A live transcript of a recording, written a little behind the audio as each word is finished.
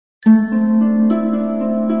Sabbath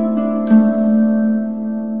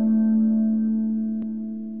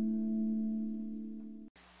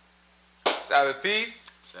peace.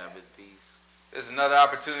 Sabbath peace. This is another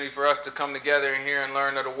opportunity for us to come together and hear and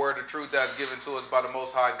learn of the word of truth that's given to us by the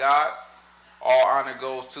Most High God. All honor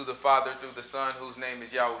goes to the Father through the Son, whose name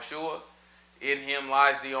is Yahushua. In him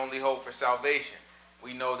lies the only hope for salvation.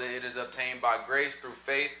 We know that it is obtained by grace through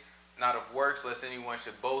faith, not of works, lest anyone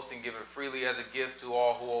should boast, and give it freely as a gift to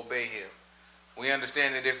all who obey him. We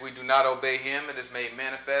understand that if we do not obey him, it is made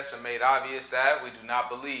manifest or made obvious that we do not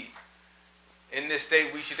believe. In this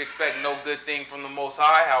state, we should expect no good thing from the Most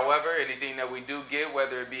High. However, anything that we do get,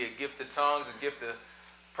 whether it be a gift of tongues, a gift of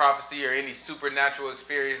prophecy, or any supernatural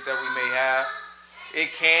experience that we may have,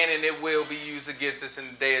 it can and it will be used against us in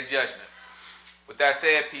the day of judgment. With that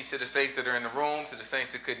said, peace to the saints that are in the room, to the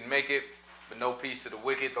saints that couldn't make it, but no peace to the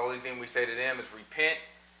wicked. The only thing we say to them is repent,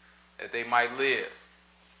 that they might live.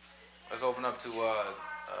 Let's open up to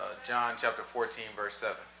John chapter 14, verse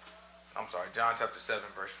 7. I'm sorry, John chapter 7,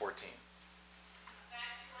 verse 14.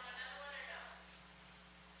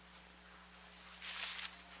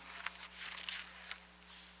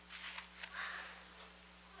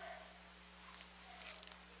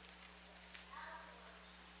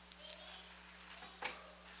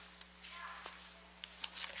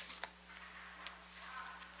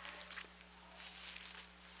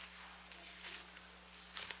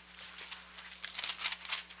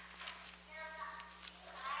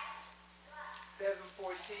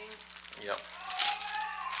 Yep.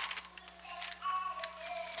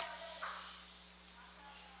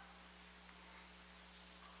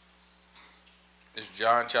 It's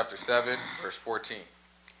John chapter 7, verse 14.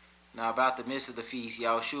 Now about the midst of the feast,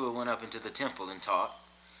 Yahushua went up into the temple and taught.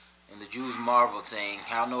 And the Jews marveled, saying,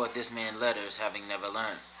 How knoweth this man letters, having never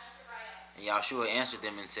learned? And Yahushua answered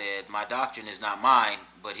them and said, My doctrine is not mine,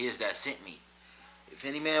 but his that sent me. If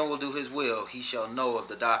any man will do his will, he shall know of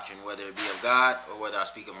the doctrine, whether it be of God, or whether I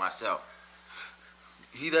speak of myself.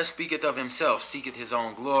 He that speaketh of himself seeketh his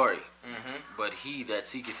own glory. But he that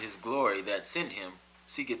seeketh his glory that sent him,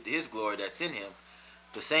 seeketh his glory that sent him,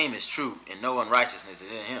 the same is true, and no unrighteousness is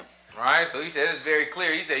in him. All right, so he said it's very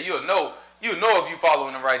clear. He said you'll know if you're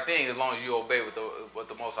following the right thing as long as you obey what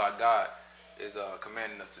the Most High God is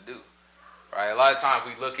commanding us to do. Right? A lot of times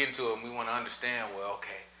we look into it and we want to understand, well,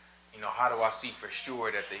 okay, how do I see for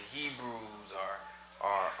sure that the Hebrews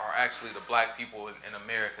are actually the black people in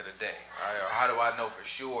America today? Right? Or how do I know for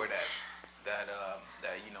sure that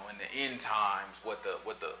in the end times what the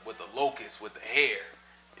locust with the hair,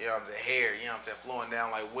 hair, flowing down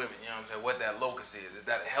like women, what that locust is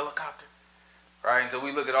that a helicopter? Right? And so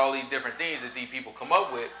we look at all these different things that these people come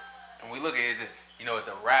up with, and we look at, is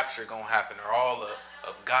the rapture gonna happen, or all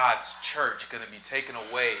of God's church gonna be taken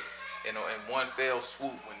away in one fell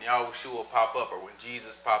swoop when Yahushua pop up, or when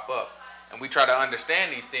Jesus pop up? And we try to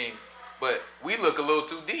understand these things, but we look a little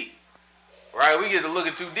too deep. Right? We get to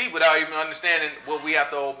looking too deep without even understanding what we have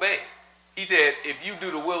to obey. He said, if you do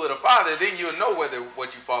the will of the Father, then you'll know what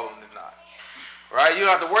you're following or not. Right? You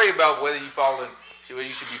don't have to worry about whether you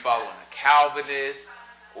should be following a Calvinist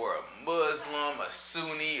or a Muslim, a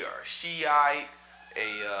Sunni or a Shiite, a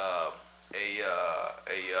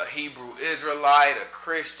Hebrew Israelite, a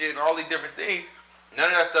Christian, all these different things. None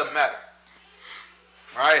of that stuff matter.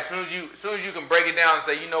 Right? As soon as you can break it down and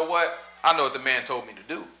say, you know what? I know what the man told me to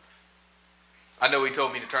do. I know he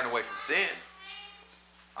told me to turn away from sin.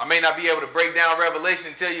 I may not be able to break down Revelation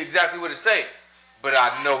and tell you exactly what it say, but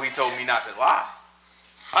I know he told me not to lie.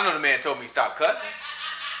 I know the man told me to stop cussing.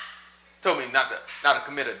 Told me not to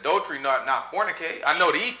commit adultery, not fornicate. I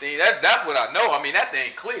know these things. That's what I know. I mean, that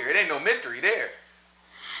thing clear. It ain't no mystery there.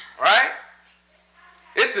 Right?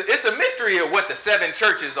 It's a mystery of what the 7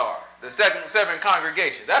 churches are. The seven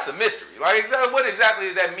congregations. That's a mystery. Like, what exactly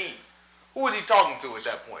does that mean? Who is he talking to at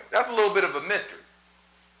that point? That's a little bit of a mystery.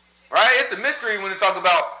 Right? It's a mystery when they talk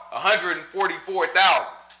about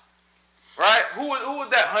 144,000. Right? Who was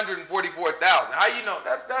that 144,000? How you know?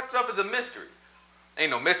 That stuff is a mystery. Ain't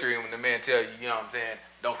no mystery when the man tell you,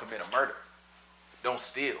 don't commit a murder. Don't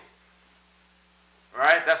steal.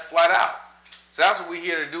 Right? That's flat out. So that's what we're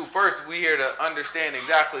here to do. First, we're here to understand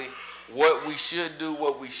exactly what we should do,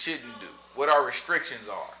 what we shouldn't do, what our restrictions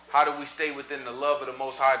are. How do we stay within the love of the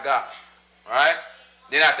Most High God? Right?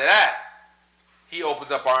 Then after that, he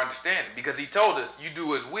opens up our understanding, because he told us, you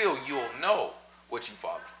do his will, you'll know what you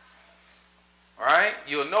follow. All right?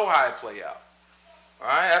 You'll know how it play out. All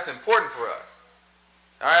right? That's important for us.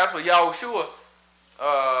 All right? That's what Yahushua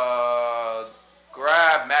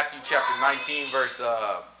grabbed Matthew chapter 19, verse...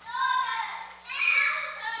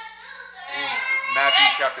 Matthew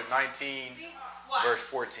chapter 19, verse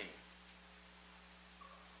 14.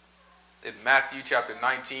 In Matthew chapter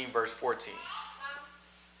 19, verse 14.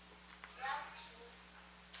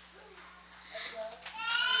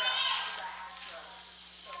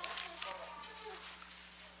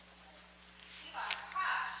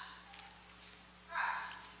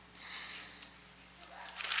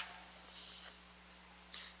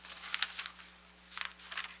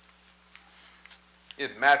 In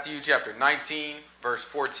Matthew chapter 19, verse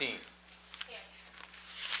 14.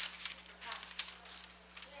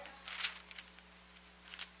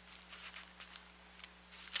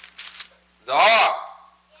 Zahar,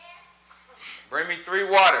 bring me 3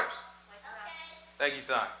 waters. Thank you,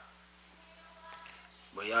 son.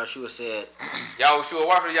 But Yahushua said, Yahushua,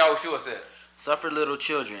 watch what Yahushua said. Suffer little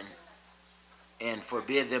children, and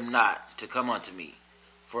forbid them not to come unto me,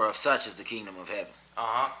 for of such is the kingdom of heaven.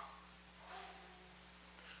 Uh-huh.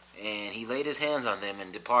 And he laid his hands on them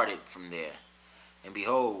and departed from there. And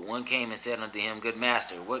behold, one came and said unto him, Good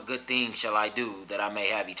master, what good thing shall I do that I may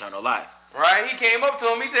have eternal life? Right? He came up to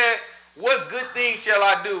him. He said, what good thing shall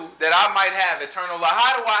I do that I might have eternal life?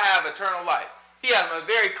 How do I have eternal life? He asked him a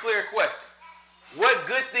very clear question. What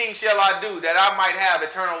good thing shall I do that I might have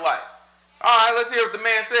eternal life? All right, let's hear what the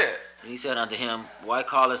man said. And he said unto him, Why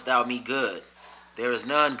callest thou me good? There is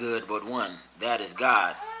none good but one, that is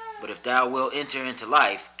God. But if thou wilt enter into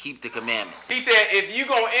life, keep the commandments. He said, if you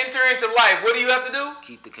going to enter into life, what do you have to do?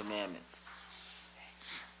 Keep the commandments.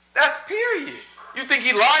 That's period. You think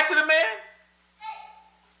he lied to the man?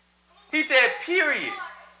 He said, period.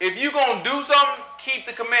 If you going to do something, keep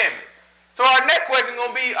the commandments. So our next question going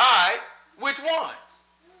to be, all right, which ones?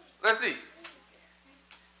 Let's see.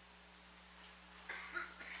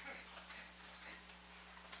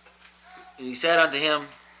 And he said unto him,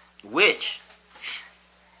 Which?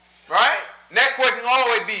 Right? Next question will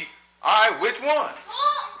always be, all right, which ones?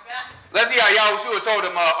 Let's see how Yahushua told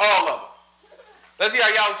him all of them. Let's see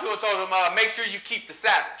how Yahushua told him, make sure you keep the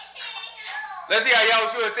Sabbath. Let's see how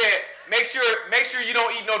Yahushua said, make sure you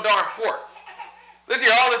don't eat no darn pork. Let's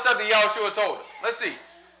hear all the stuff that Yahushua told him. Let's see.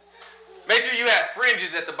 Make sure you have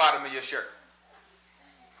fringes at the bottom of your shirt.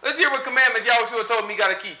 Let's hear what commandments Yahushua told him he got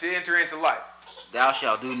to keep to enter into life. Thou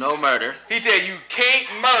shalt do no murder. He said you can't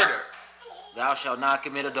murder. Thou shalt not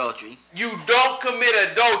commit adultery. You don't commit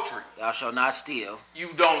adultery. Thou shalt not steal. You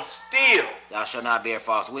don't steal. Thou shalt not bear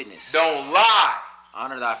false witness. Don't lie.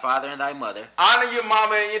 Honor thy father and thy mother. Honor your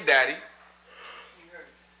mama and your daddy.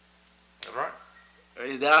 That's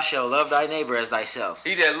right. Thou shalt love thy neighbor as thyself.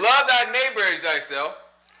 He said, love thy neighbor as thyself.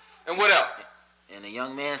 And what else? And the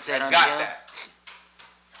young man said unto got him, that.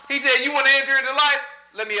 He said, you want to enter into life?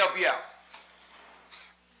 Let me help you out.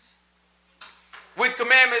 Which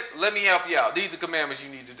commandment? Let me help you out. These are commandments you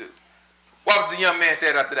need to do. What the young man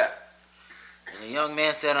said after that? And the young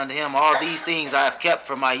man said unto him, All these things I have kept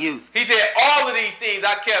from my youth. He said, all of these things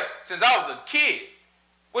I kept since I was a kid.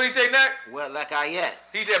 What did he say next? What lack I yet?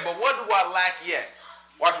 He said, but what do I lack yet?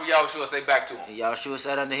 Watch what Yahushua say back to him. And Yahushua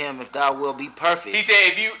said unto him, If thou wilt be perfect. He said,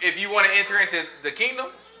 if you want to enter into the kingdom.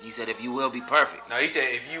 He said, If you will be perfect. No, he said,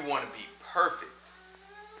 if you want to be perfect.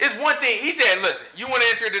 It's one thing. He said, listen, you want to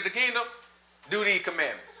enter into the kingdom? Do these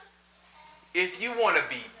commandments. If you want to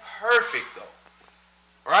be perfect, though,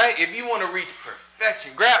 right? If you want to reach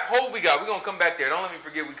perfection, hold what we got. We're going to come back there. Don't let me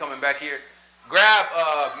forget we're coming back here. Grab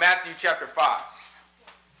Matthew chapter 5.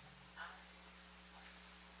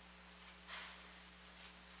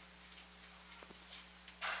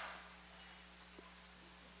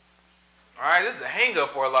 All right, this is a hang-up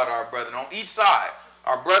for a lot of our brethren on each side.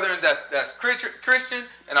 Our brethren that's Christian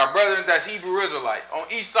and our brethren that's Hebrew Israelite. On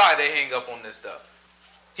each side, they hang up on this stuff.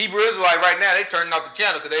 Hebrew Israelite right now, they turning off the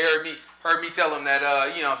channel because they heard me tell them that,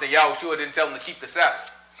 Yahushua didn't tell them to keep the Sabbath.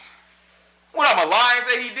 What, I'm a lie and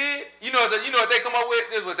say he did? You know what they come up with?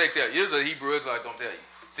 This is what they tell you. This is what Hebrew Israelite going to tell you.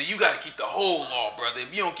 So you got to keep the whole law, brother. If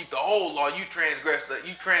you don't keep the whole law, you transgress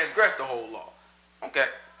the whole law. Okay,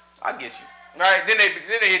 I get you. All right, then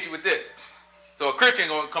they hit you with this. So a Christian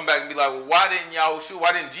going to come back and be like, well, why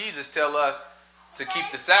didn't Jesus tell us to keep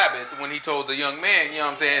the Sabbath when he told the young man, you know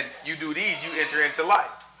what I'm saying, you do these, you enter into life.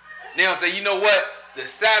 They don't say, you know what, the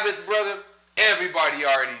Sabbath, brother, everybody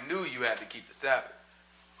already knew you had to keep the Sabbath.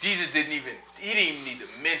 Jesus didn't even need to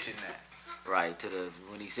mention that. Right,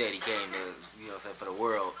 when he said he came to, for the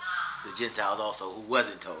world, the Gentiles also who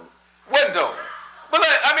wasn't told. Wasn't told. But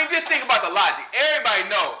just think about the logic. Everybody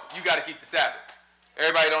know you got to keep the Sabbath.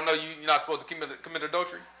 Everybody don't know you're not supposed to commit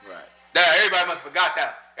adultery. Right. Everybody must have forgot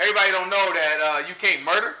that. Everybody don't know that you can't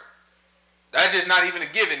murder. That's just not even a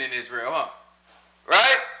given in Israel, huh?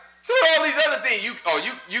 Right? So all these other things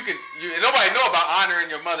nobody know about honoring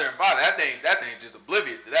your mother and father. That thing just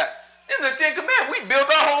oblivious to that. In the Ten Commandments, we built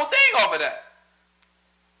our whole thing off of that.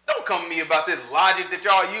 Don't come to me about this logic that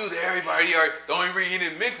y'all use. Everybody, the only reason he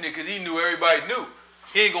didn't mention it because he knew everybody knew.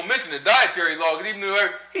 He ain't going to mention the dietary law because he knew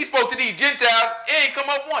he spoke to these Gentiles. It ain't come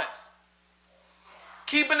up once.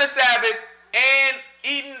 Keeping the Sabbath and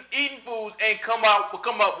eating foods ain't come up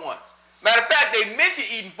once. Matter of fact, they mention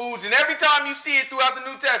eating foods, and every time you see it throughout the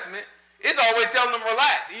New Testament, it's always telling them,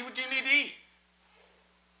 relax, eat what you need to eat.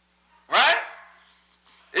 Right?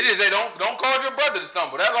 It is, they don't cause your brother to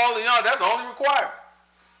stumble. That's all, that's the only requirement.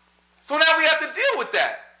 So now we have to deal with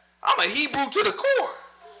that. I'm a Hebrew to the core.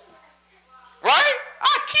 Right?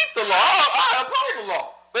 I keep the law. I uphold the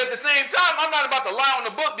law. But at the same time, I'm not about to lie on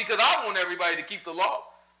the book because I want everybody to keep the law.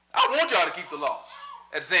 I want y'all to keep the law.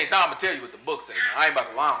 At the same time, I'm going to tell you what the book says. Now, I ain't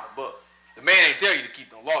about to lie on the book. The man ain't tell you to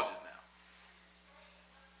keep no law just now.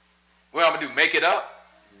 What I'm going to do, make it up?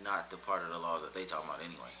 Not the part of the laws that they talking about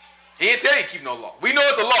anyway. He didn't tell you to keep no law. We know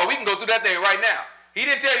what the law. We can go through that thing right now. He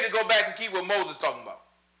didn't tell you to go back and keep what Moses talking about.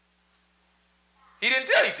 He didn't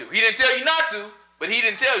tell you to. He didn't tell you not to, but he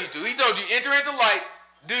didn't tell you to. He told you, enter into light.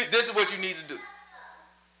 This is what you need to do.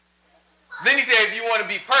 Then he said, if you want to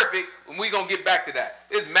be perfect, and we're going to get back to that.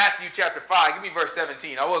 It's Matthew chapter 5. Give me verse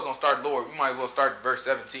 17. I was going to start lower. We might as well start at verse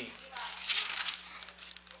 17.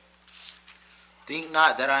 Think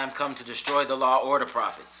not that I am come to destroy the law or the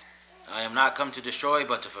prophets. I am not come to destroy,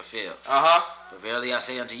 but to fulfill. For verily I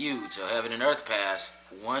say unto you, till heaven and earth pass,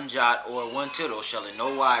 one jot or one tittle shall in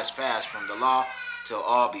no wise pass from the law till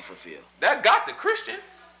all be fulfilled. That got the Christian.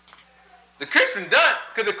 The Christian done.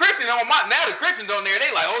 Because the Christian now the Christians on there,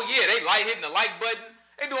 they like, oh yeah, they like hitting the like button.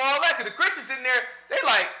 They do all that. Because the Christians sitting there, they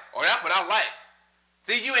like, oh, that's what I like.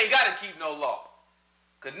 See, you ain't got to keep no law.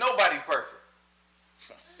 Because nobody perfect.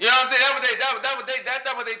 You know what I'm saying?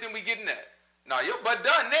 That's what they think we getting at. Nah, your butt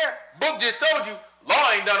done there. Book just told you, law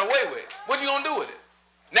ain't done away with. What you going to do with it?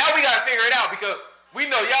 Now we got to figure it out because we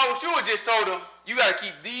know Yahushua just told them, you got to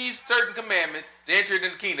keep these certain commandments to enter into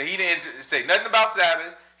the kingdom. He didn't say nothing about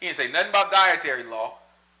Sabbath. He didn't say nothing about dietary law,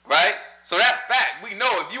 right? So that's fact. We know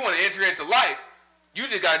if you want to enter into life, you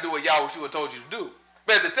just got to do what Yahushua told you to do.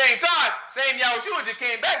 But at the same time, same Yahushua just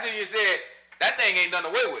came back to you and said, that thing ain't done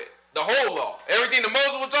away with. The whole law. Everything that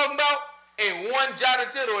Moses was talking about, ain't one jot or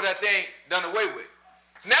tittle of that thing done away with.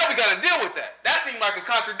 So now we got to deal with that. That seemed like a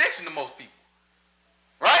contradiction to most people.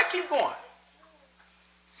 Right? Keep going.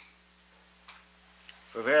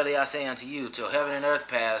 For verily I say unto you, till heaven and earth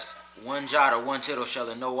pass, one jot or one tittle shall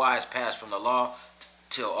in no wise pass from the law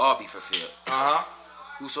till all be fulfilled.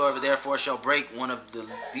 Whosoever therefore shall break one of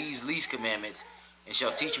these least commandments and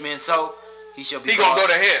shall teach men so, he shall be gonna go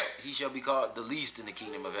to hell. He shall be called the least in the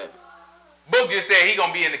kingdom of heaven. Book just said he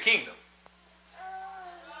gonna be in the kingdom.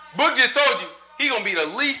 Book just told you he gonna be the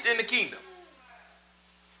least in the kingdom.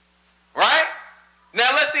 Right? Now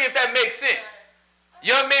let's see if that makes sense.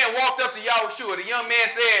 Young man walked up to Yahushua. The young man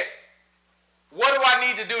said, what do I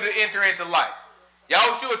need to do to enter into life?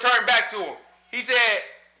 Yahushua turned back to him. He said,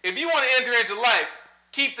 if you want to enter into life,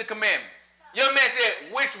 keep the commandments. Young man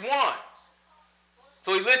said, which ones?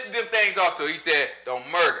 So he listed them things off to him. He said, don't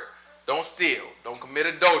murder, don't steal, don't commit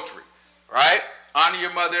adultery, right? Honor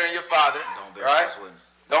your mother and your father. Don't bear right? false witness.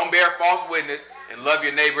 Don't bear false witness, and love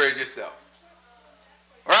your neighbor as yourself.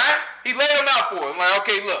 Right? He laid them out for him. Like,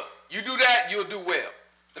 okay, look, you do that, you'll do well.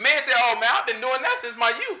 The man said, oh man, I've been doing that since my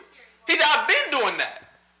youth. He said, I've been doing that.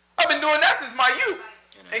 I've been doing that since my youth.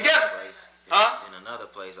 In another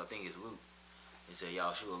place, I think it's Luke. He said,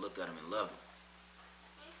 Yahushua looked at him and loved him.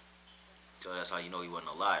 So that's how you know he wasn't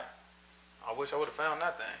a liar. I wish I would have found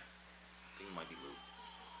that thing. I think it might be Luke.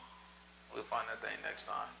 We'll find that thing next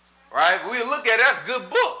time. Right? We'll look at it. That's a good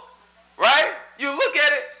book. Right? You look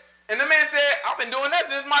at it, and the man said, I've been doing that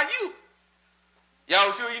since my youth.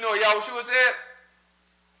 Yahushua, you know what Yahushua said?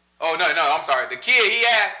 Oh, no, I'm sorry. The kid,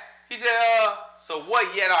 he said, so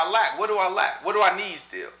what yet I lack? What do I lack? What do I need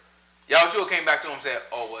still? Yahushua came back to him and said,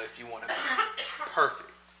 oh, well, if you want to be perfect.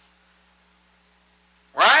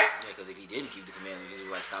 Right? Yeah, because if he didn't keep the commandments, he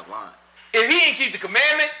would like stop lying. If he didn't keep the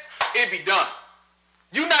commandments, it'd be done.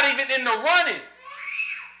 You're not even in the running.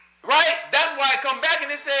 Right? That's why I come back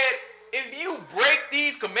and it said, if you break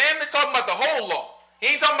these commandments, talking about the whole law. He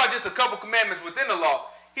ain't talking about just a couple commandments within the law.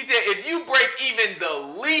 He said, if you break even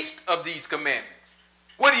the least of these commandments,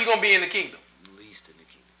 what are you going to be in the kingdom? Least in the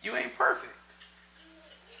kingdom. You ain't perfect.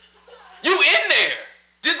 You in there.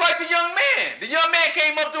 Just like the young man. The young man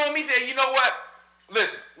came up to him. He said, you know what?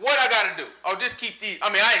 Listen, what I got to do? I'll just keep these.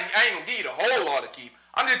 I mean, I ain't going to give you the whole law to keep.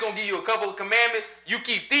 I'm just going to give you a couple of commandments. You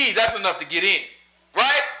keep these. That's enough to get in.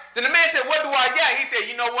 Right? Then the man said, what do I got? He said,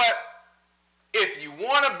 you know what? If you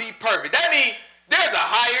want to be perfect, that means there's a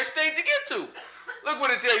higher state to get to. Look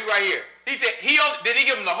what it tell you right here. He said did he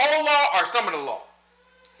give him the whole law or some of the law?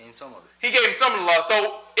 Gave him some of it. He gave him some of the law.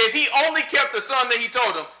 So if he only kept the some that he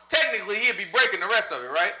told him, technically he'd be breaking the rest of it,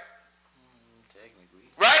 right? Technically.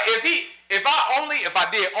 Right? If I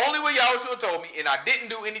did only what Yahushua told me and I didn't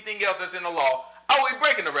do anything else that's in the law, I would be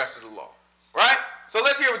breaking the rest of the law. Right? So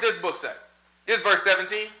let's hear what this book said. This is verse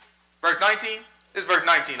 17, verse 19. This is verse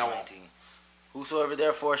 19 I want. Whosoever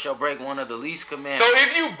therefore shall break one of the least commandments. So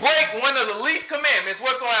if you break one of the least commandments,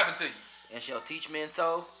 what's going to happen to you? And shall teach men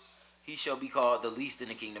so, he shall be called the least in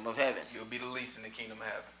the kingdom of heaven. You'll be the least in the kingdom of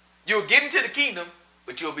heaven. You'll get into the kingdom,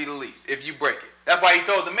 but you'll be the least if you break it. That's why he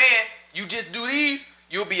told the man, you just do these,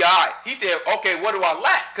 you'll be all right. He said, okay, what do I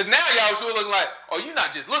lack? Because now Yahushua looking like, oh, you're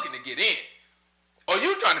not just looking to get in. Oh,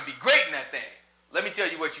 you trying to be great in that thing. Let me tell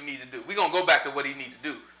you what you need to do. We're going to go back to what he need to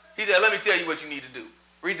do. He said, let me tell you what you need to do.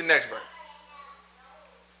 Read the next verse.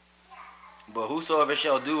 But whosoever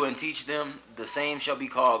shall do and teach them, the same shall be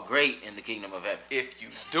called great in the kingdom of heaven. If you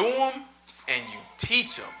do them and you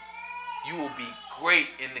teach them, you will be great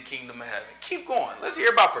in the kingdom of heaven. Keep going. Let's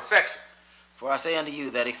hear about perfection. For I say unto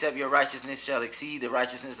you that except your righteousness shall exceed the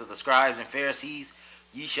righteousness of the scribes and Pharisees,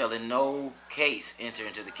 ye shall in no case enter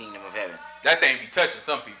into the kingdom of heaven. That thing be touching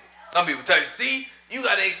some people. Some people tell you, see, you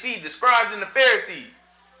got to exceed the scribes and the Pharisees.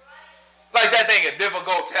 Like that thing a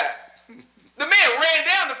difficult task. The man ran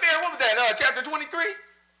down the Pharisees. What was that, chapter 23?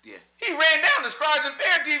 Yeah. He ran down the scribes and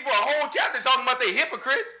Pharisees for a whole chapter talking about they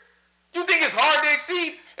hypocrites. You think it's hard to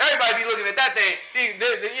exceed? Everybody be looking at that thing. You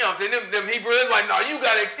know what I'm saying? Them Hebrews like, no, you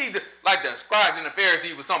got to exceed like the scribes and the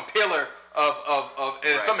Pharisees with some pillar of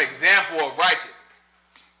some example of righteousness.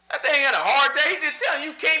 That thing had a hard time. He just telling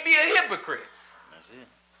you can't be a hypocrite. That's it.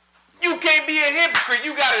 You can't be a hypocrite.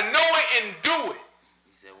 You got to know it and do it.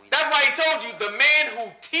 That's why he told you the man who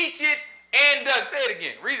teach it and does. Say it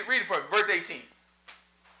again. Read it from verse 18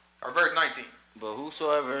 or verse 19. But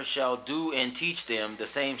whosoever shall do and teach them, the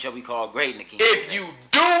same shall be called great in the kingdom. If you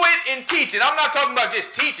do it and teach it, I'm not talking about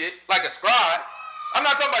just teach it like a scribe. I'm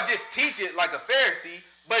not talking about just teach it like a Pharisee,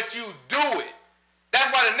 but you do it.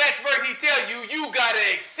 That's why the next verse he tells you, you got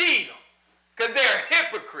to exceed them. Because they're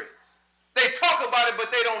hypocrites. They talk about it,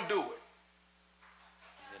 but they don't do it.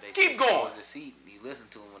 So keep going. Moses' seat. You listen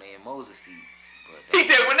to them when they in Moses' seat. He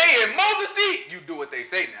said when they in Moses' seat, you do what they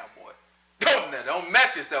say now, boy. Don't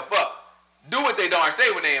mess yourself up. Do what they darn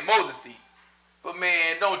say when they in Moses' seat. But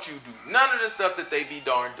man, don't you do none of the stuff that they be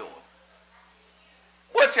darn doing.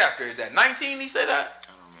 What chapter is that? 19 he said that?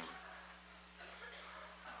 I don't remember.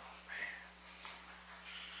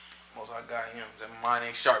 Most I got him. Mine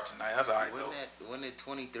ain't sharp tonight. That's all right, though. Wasn't it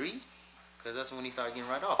 23? Because that's when he started getting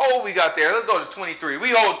right off. Oh, we got there. Let's go to 23. We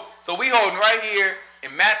holding right here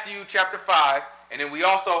in Matthew chapter 5. And then we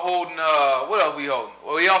also holding, what else we holding?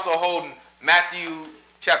 Well, we also holding Matthew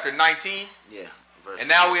chapter 19. Yeah. And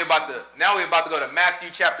now we're about to go to Matthew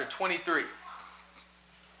chapter 23.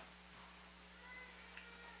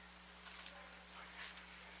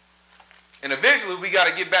 And eventually we got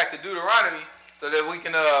to get back to Deuteronomy so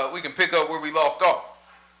that we can pick up where we left off.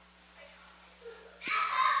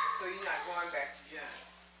 So you're not going back to John?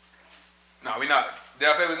 No, we're not. Did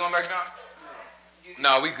I say we're going back to John?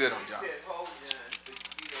 No, we good on John. You said hold John, but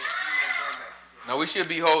you're not going back to John. No, we should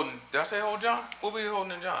be holding. Did I say hold John? What we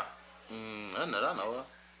holding in John? Nothing that I know of.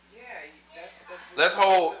 Yeah, that's Let's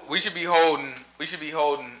hold. We should be holding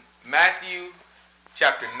Matthew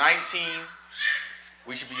chapter 19.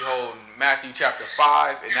 We should be holding Matthew chapter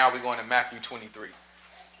 5, and now we're going to Matthew 23.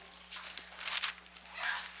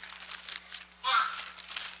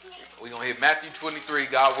 We're going to hit Matthew 23.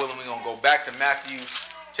 God willing, we're going to go back to Matthew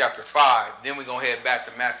chapter 5. Then we're going to head back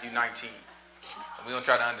to Matthew 19. And we're going to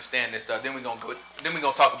try to understand this stuff. Then we're going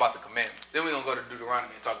to talk about the commandments. Then we're going to go to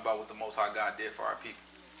Deuteronomy and talk about what the Most High God did for our people.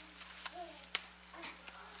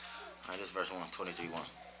 All right, this is verse 1, 23:1.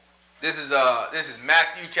 This is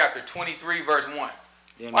Matthew chapter 23, verse 1.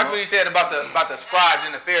 Then Watch what he said about the scribes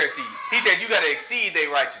and the Pharisees. He said you got to exceed their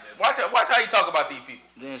righteousness. Watch how you talk about these people.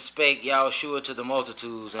 Then spake Yahushua to the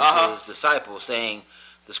multitudes and to his disciples, saying,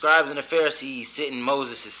 the scribes and the Pharisees sit in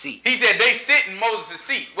Moses' seat. He said they sit in Moses'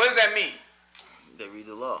 seat. What does that mean? They read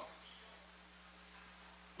the law.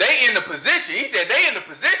 They in the position. He said they in the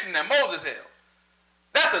position that Moses held.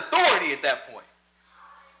 That's authority at that point.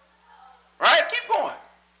 Right? Keep going.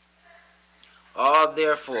 All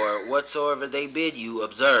therefore, whatsoever they bid you,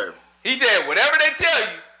 observe. He said whatever they tell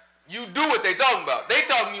you, you do what they talking about. They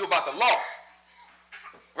talking to you about the law.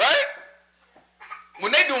 Right?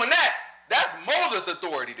 When they doing that, that's Moses'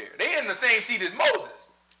 authority there. They in the same seat as Moses.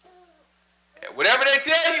 And whatever they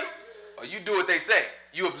tell you, or you do what they say.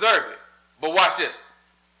 You observe it. But watch this.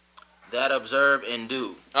 that observe and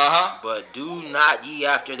do. Uh-huh. But do not ye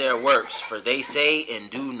after their works, for they say and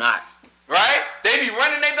do not. Right? They be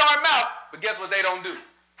running their darn mouth, but guess what they don't do?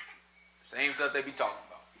 Same stuff they be talking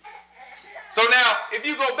about. So now, if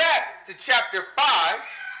you go back to chapter 5,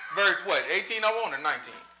 verse what? 18 I want or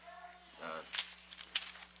 19?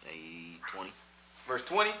 20. Verse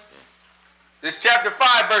 20? Yeah. This chapter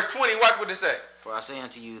 5, verse 20, watch what it say. For I say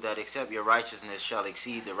unto you that except your righteousness shall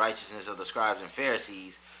exceed the righteousness of the scribes and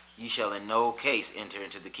Pharisees, ye shall in no case enter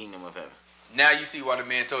into the kingdom of heaven. Now you see why the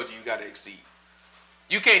man told you got to exceed.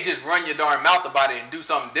 You can't just run your darn mouth about it and do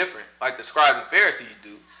something different like the scribes and Pharisees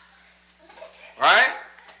do. Right?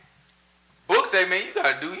 Books say, man, you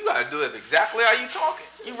gotta do it exactly how you talking.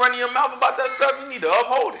 You running your mouth about that stuff, you need to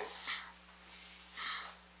uphold it.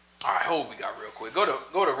 All right, hold we got real quick. Go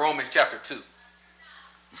to Romans chapter 2.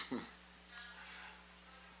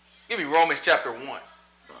 Give me Romans chapter 1. All right.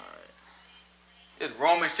 It's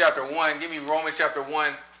Romans chapter 1. Give me Romans chapter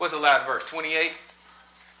 1. What's the last verse? 28?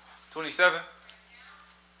 27?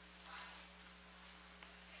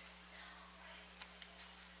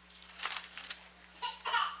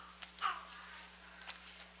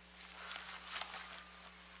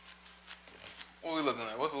 What are we looking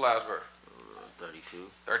at? What's the last verse? 32.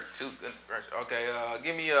 32. Okay.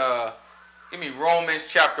 Give me Romans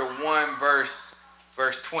chapter 1 verse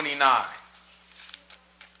 29.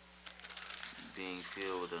 Being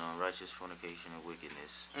filled with an unrighteous fornication and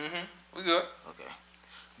wickedness. We good. Okay.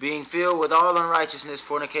 Being filled with all unrighteousness,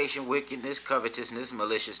 fornication, wickedness, covetousness,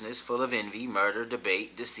 maliciousness, full of envy, murder,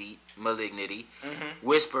 debate, deceit, malignity,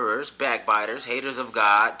 whisperers, backbiters, haters of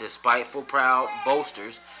God, despiteful, proud,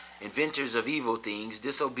 boasters, inventors of evil things,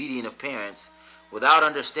 disobedient of parents, without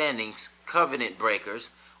understanding, covenant breakers,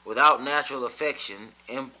 without natural affection,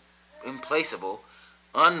 implacable,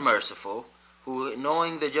 unmerciful, who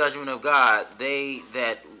knowing the judgment of God, they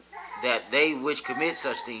which commit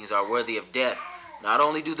such things are worthy of death, not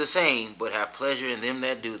only do the same, but have pleasure in them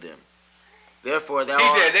that do them. Therefore he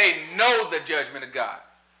said they know the judgment of God.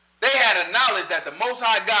 They had a knowledge that the Most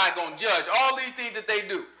High God going to judge all these things that they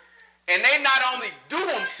do. And they not only do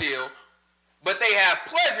them still, but they have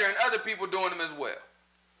pleasure in other people doing them as well.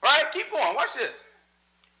 Right? Keep going. Watch this.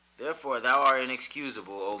 Therefore thou art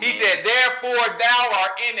inexcusable, O man. He said, therefore thou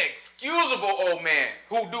art inexcusable, O man.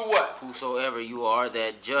 Who do what? Whosoever you are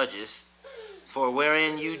that judgest, for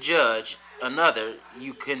wherein you judge another,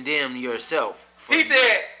 you condemn yourself. He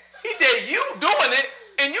said, you doing it,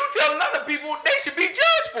 and you telling other people they should be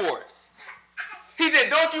judged for it. He said,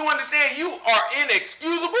 don't you understand you are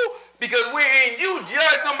inexcusable? Because wherein you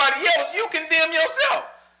judge somebody else, you condemn yourself.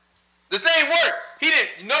 The same word. He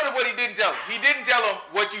didn't notice what he didn't tell him. He didn't tell him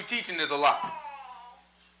what you teaching is a lie.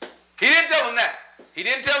 He didn't tell him that. He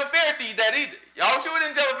didn't tell the Pharisees that either. Y'all sure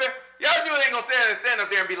didn't tell the Pharisees? Y'all sure ain't gonna stand up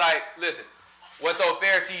there and be like, listen, what those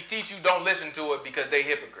Pharisees teach you, don't listen to it because they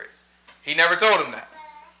hypocrites. He never told him that.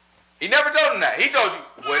 He never told him that. He told you,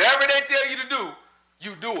 whatever they tell you to do,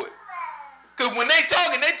 you do it. Because when they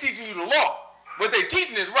talking, they teaching you the law. What they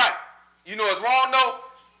teaching is right. You know what's wrong though?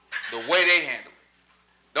 The way they handle it.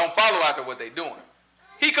 Don't follow after what they doing.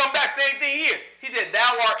 He come back, same thing here. He said,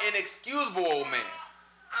 thou art inexcusable, old man.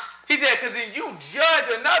 He said, because then you judge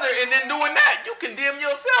another and then doing that, you condemn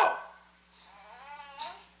yourself.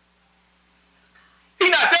 He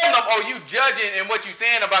not telling them, oh, you judging and what you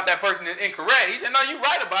saying about that person is incorrect. He said, no, you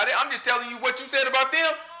right about it. I'm just telling you what you said about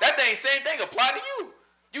them. That thing, same thing apply to you.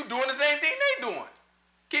 You doing the same thing they doing.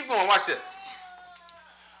 Keep going, watch this.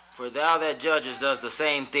 For thou that judgest does the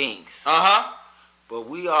same things. Uh-huh. But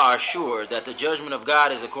we are sure that the judgment of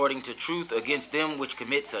God is according to truth against them which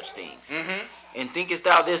commit such things. Mm-hmm. And thinkest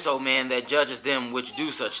thou this, O man, that judgest them which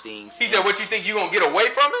do such things? He said, what you think you going to get away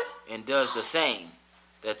from it? And does the same,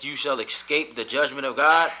 that you shall escape the judgment of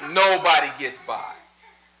God? Nobody gets by.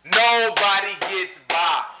 Nobody gets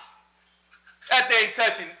by. That thing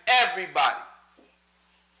touching everybody.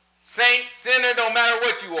 Saint, sinner, don't matter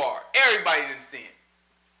what you are. Everybody done sin.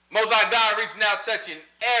 Most High God reaching out, touching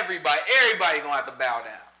everybody. Everybody gonna have to bow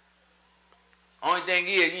down. Only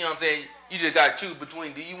thing is, you know what I'm saying, you just gotta choose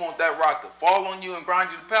between, do you want that rock to fall on you and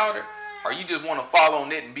grind you to powder, or you just want to fall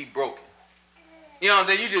on it and be broken? You know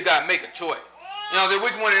what I'm saying? You just gotta make a choice. You know what I'm saying?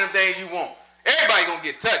 Which one of them things you want? Everybody gonna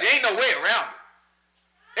get touched. There ain't no way around it.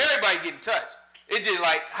 Everybody getting touched. It's just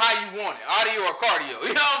like how you want it, audio or cardio.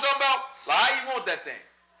 You know what I'm talking about? Like how you want that thing.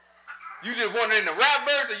 You just want it in the rap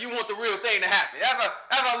verse, or you want the real thing to happen? That's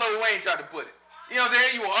how Lil Wayne tried to put it. You know what I'm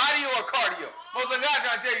saying? You want audio or cardio? Most of the guys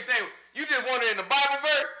trying to tell you, saying, you just want it in the Bible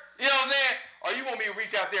verse, you know what I'm saying? Or you want me to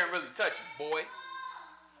reach out there and really touch you, boy.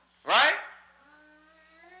 Right?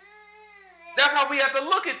 That's how we have to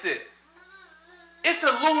look at this. It's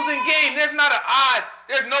a losing game. There's not an odd.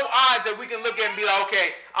 There's no odds that we can look at and be like,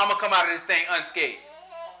 okay, I'm going to come out of this thing unscathed.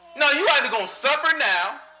 No, you either going to suffer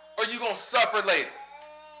now or you're going to suffer later.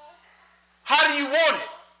 How do you want it?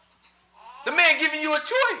 The man giving you a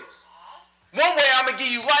choice. One way, I'm going to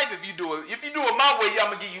give you life if you do it. If you do it my way,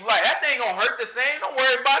 I'm going to give you life. That thing going to hurt the same. Don't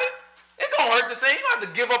worry about it. It's going to hurt the same. You don't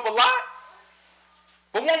have to give up a lot.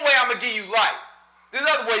 But one way, I'm going to give you life. This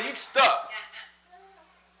other way, you stuck.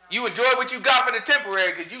 You enjoy what you got for the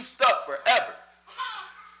temporary because you stuck forever.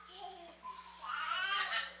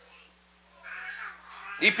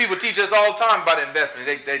 These people teach us all the time about investment.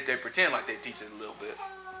 They pretend like they teach us a little bit,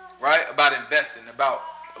 right? About investing, about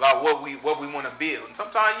what we want to build. And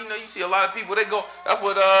sometimes you see a lot of people. They go. That's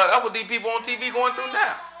what these people on TV going through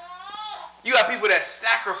now. You got people that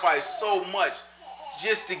sacrifice so much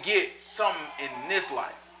just to get something in this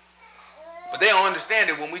life, but they don't understand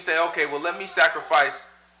it when we say, okay, well, let me sacrifice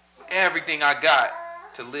everything I got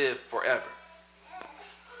to live forever.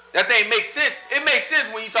 That thing makes sense. It makes sense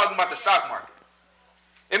when you're talking about the stock market.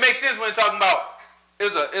 It makes sense when you're talking about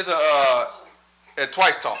at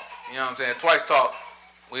Twice Talk. You know what I'm saying? Twice Talk,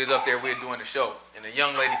 we was up there, we were doing the show, and a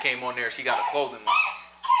young lady came on there. She got a clothing line,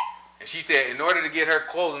 and she said in order to get her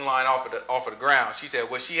clothing line off of the ground, she said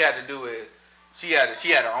what she had to do is she had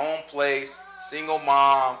her own place, single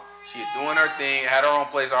mom. She was doing her thing, had her own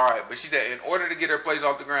place, all right. But she said in order to get her place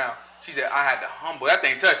off the ground, she said I had to humble. That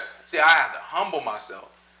thing touched. She said I had to humble myself,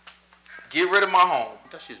 get rid of my home. I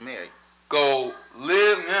thought she was married. Go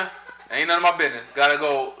live, ain't none of my business. Gotta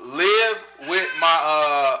go live with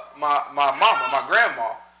my mama, my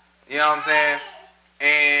grandma. You know what I'm saying?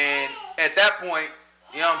 And at that point,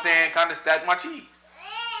 you know what I'm saying, kind of stack my cheese.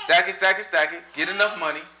 Stack it, get enough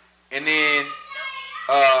money, and then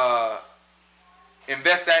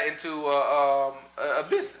invest that into a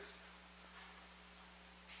business.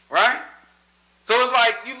 Right? So it's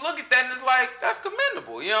like, you look at that and it's like, that's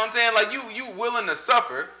commendable. You know what I'm saying? Like you willing to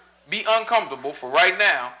suffer, be uncomfortable for right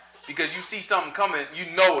now because you see something coming, you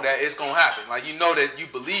know that it's going to happen. Like you know that you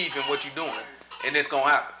believe in what you're doing and it's going to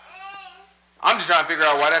happen. I'm just trying to figure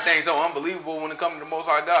out why that thing's so unbelievable when it comes to the Most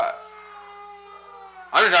High God.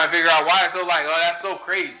 I'm just trying to figure out why it's so like, oh, that's so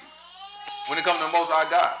crazy when it comes to the Most High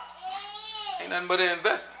God. Ain't nothing but an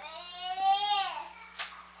investment.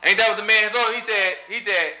 Ain't that what the man told him? He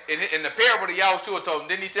said in the parable that Yahushua told him,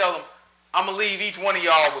 didn't he tell him, I'm going to leave each one of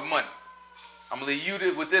y'all with money. I'm going to leave you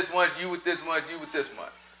with this much, you with this much, you with this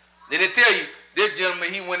much. Then it tell you, this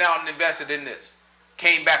gentleman, he went out and invested in this.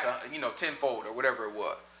 Came back, tenfold or whatever it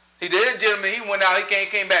was. He said, this gentleman, he went out, he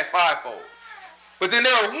came back fivefold. But then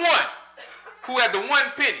there was one who had the 1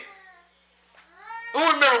 penny. Who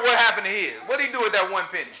remember what happened to his? What did he do with that 1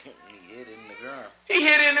 penny? He hid it in the ground. He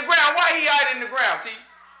hid it in the ground. Why he hid it in the ground, T?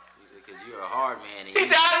 Because you're a hard man. He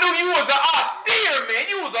said, I knew you was an austere man.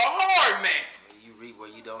 You was a hard man. You reap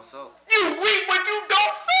where you don't sow. You reap what you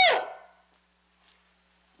don't sow.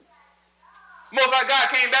 Most High God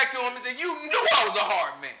came back to him and said, you knew I was a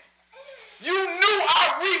hard man. You knew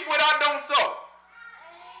I reap what I don't sow.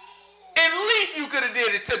 At least you could have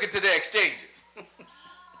did it, took it to the exchanges.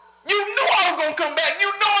 You knew I was going to come back. You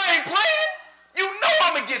know I ain't playing. You know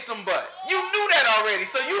I'm going to get some butt. You knew that already.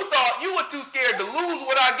 So you thought you were too scared to lose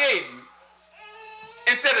what I gave you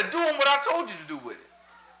instead of doing what I told you to do with it.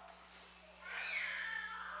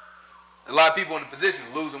 A lot of people in the position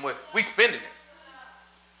of losing what we spending it.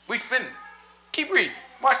 We spending it. Keep reading.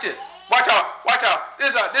 Watch this. Watch out.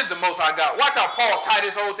 This is the Most High God. Watch how Paul tie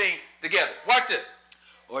this whole thing together. Watch this.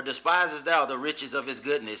 Or despisest thou the riches of his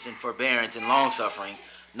goodness and forbearance and longsuffering,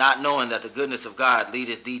 not knowing that the goodness of God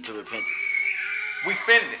leadeth thee to repentance? We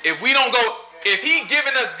spend it. If we don't go, if he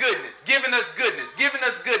giving us goodness,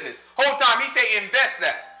 whole time he say invest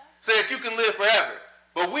that so that you can live forever.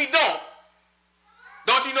 But we don't.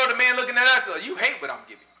 Don't you know the man looking at us, you hate what I'm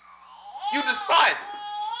giving you. You despise it.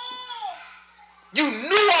 You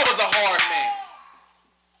knew I was a hard man.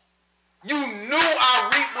 You knew I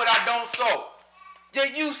reap what I don't sow.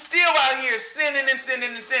 Yet you still out here sinning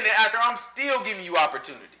after I'm still giving you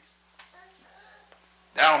opportunities.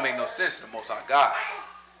 That don't make no sense to the Most High God.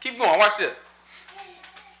 Keep going. Watch this.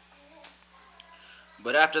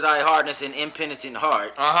 But after thy hardness and impenitent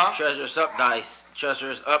heart, treasures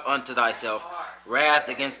up unto thyself wrath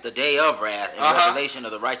against the day of wrath and revelation of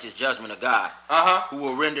the righteous judgment of God, who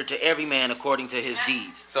will render to every man according to his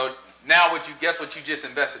deeds. So now guess what you just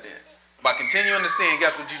invested in? By continuing to sin,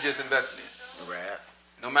 guess what you just invested in? The wrath.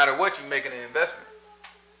 No matter what, you're making an investment.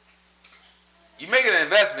 You making an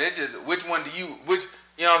investment. It's just which one do you, which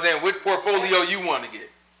portfolio you want to get.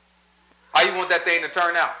 How you want that thing to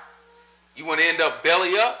turn out? You want to end up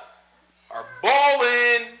belly up or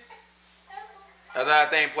balling? That's how that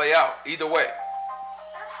thing play out. Either way.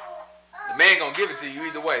 The man gonna give it to you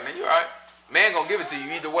either way, man. You alright? Man gonna give it to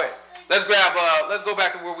you either way. Let's go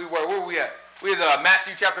back to where we were. Where were we at? We was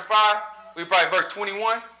Matthew chapter 5. We probably verse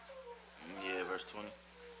 21. Yeah, verse 20.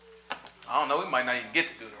 I don't know. We might not even get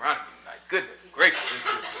to Deuteronomy tonight. Goodness gracious.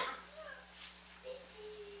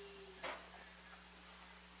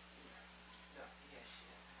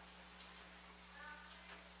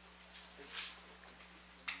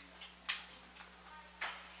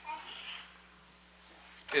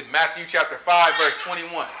 It's Matthew chapter 5, verse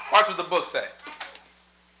 21. Watch what the book say.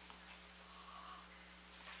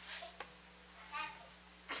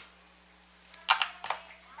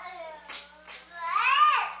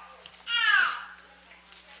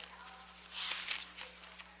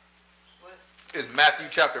 It's Matthew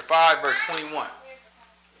chapter 5, verse 21.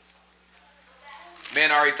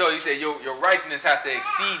 Man already told you, he said your righteousness has to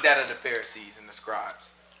exceed that of the Pharisees and the scribes.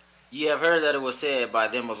 Ye have heard that it was said by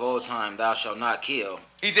them of old time, thou shalt not kill.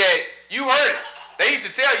 He said, you heard it. They used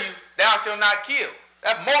to tell you, thou shalt not kill.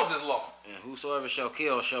 That's Moses' law. And whosoever shall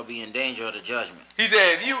kill shall be in danger of the judgment. He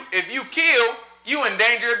said, if you kill, you in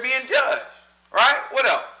danger of being judged. Right? What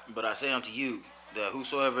else? But I say unto you, that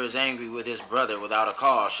whosoever is angry with his brother without a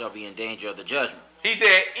cause shall be in danger of the judgment. He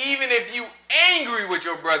said, even if you angry with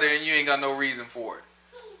your brother and you ain't got no reason for it,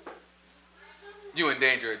 you in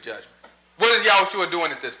danger of judgment. What is Yahushua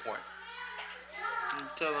doing at this point? I'm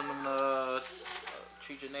telling them to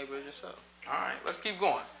treat your neighbor as yourself. All right, let's keep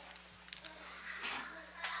going.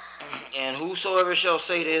 And whosoever shall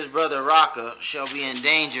say to his brother Raka shall be in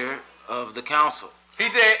danger of the council. He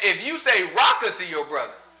said, if you say Raka to your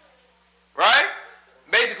brother, right?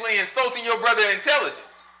 Basically insulting your brother's intelligence.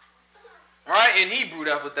 Right? In Hebrew,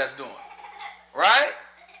 that's what that's doing. Right?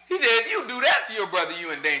 He said, if you do that to your brother,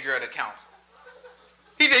 you in danger of the council.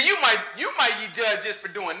 He said, you might get judged just for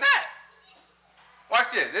doing that.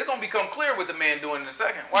 Watch this. It's going to become clear what the man doing in a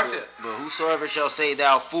second. Watch this. But whosoever shall say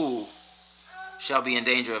thou fool shall be in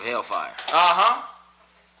danger of hellfire. Uh-huh.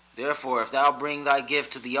 Therefore, if thou bring thy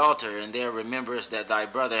gift to the altar, and there rememberest that thy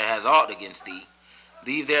brother has aught against thee,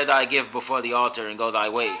 leave there thy gift before the altar, and go thy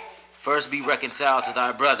way. First be reconciled to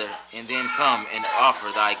thy brother, and then come and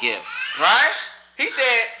offer thy gift. Right? He said,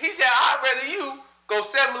 I'd rather you go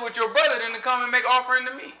settle it with your brother than to come and make offering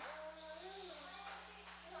to me.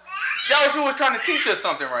 Yahushua was trying to teach us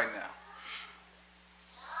something right now.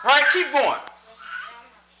 Right? Keep going.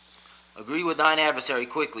 Agree with thine adversary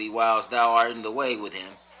quickly, whilst thou art in the way with him,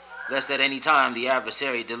 lest at any time the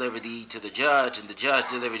adversary deliver thee to the judge, and the judge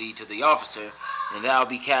deliver thee to the officer, and thou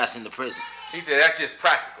be cast into prison. He said that's just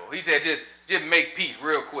practical. He said just make peace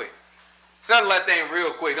real quick. Settle that thing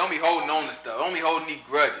real quick. Don't be holding on to stuff. Don't be holding these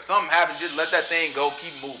grudges. Something happens, just let that thing go.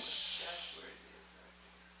 Keep moving.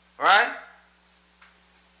 Right?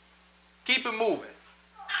 Keep it moving.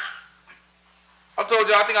 I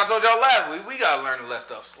think I told y'all last week, we got to learn to let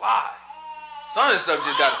stuff slide. Some of this stuff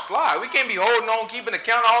just got to slide. We can't be holding on, keeping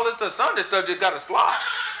account of all this stuff. Some of this stuff just got to slide.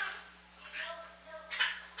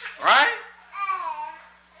 Right?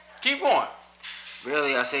 Keep going.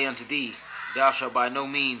 Verily I say unto thee, thou shalt by no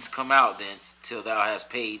means come out thence till thou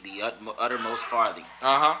hast paid the uttermost farthing.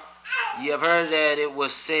 Uh-huh. Ye have heard that it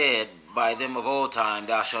was said by them of old time,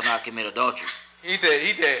 thou shalt not commit adultery. He said,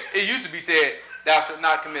 it used to be said, thou shalt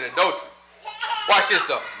not commit adultery. Watch this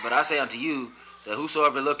though. But I say unto you, that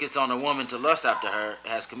whosoever looketh on a woman to lust after her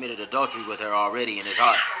has committed adultery with her already in his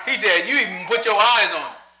heart. He said, you even put your eyes on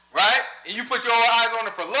her, right? And you put your eyes on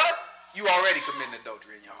her for lust, you already committing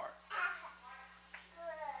adultery in your heart.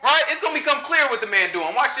 Right? It's going to become clear what the man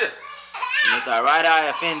doing. Watch this. And if thy right eye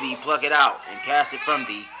offend thee, pluck it out, and cast it from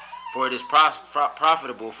thee. For it is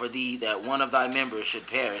profitable for thee that one of thy members should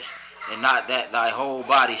perish, and not that thy whole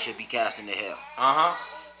body should be cast into hell. Uh-huh.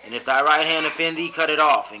 And if thy right hand offend thee, cut it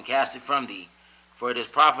off, and cast it from thee. For it is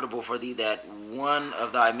profitable for thee that one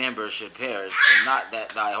of thy members should perish, and not that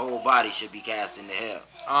thy whole body should be cast into hell.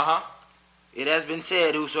 Uh-huh. It has been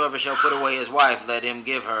said, whosoever shall put away his wife, let him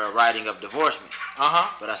give her a writing of divorcement.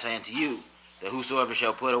 Uh-huh. But I say unto you, that whosoever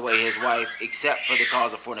shall put away his wife, except for the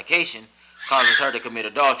cause of fornication, causes her to commit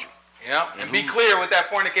adultery. Yeah, and be clear what that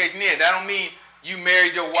fornication is. That don't mean you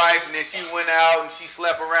married your wife and then she went out and she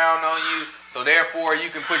slept around on you, so therefore you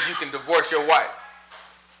can divorce your wife.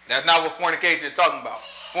 That's not what fornication is talking about.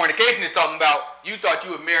 Fornication is talking about you thought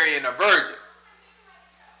you were marrying a virgin.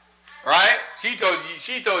 Right? She told you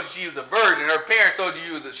she was a virgin. Her parents told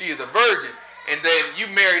you she is a virgin. And then you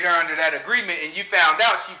married her under that agreement and you found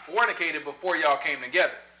out she fornicated before y'all came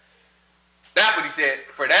together. That's what he said.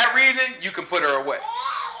 For that reason, you can put her away.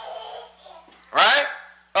 Right?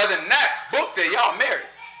 Other than that, book said y'all married.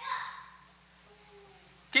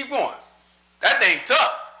 Keep going. That thing thing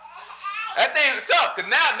tough. That thing tough. Because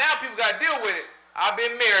now people got to deal with it. I've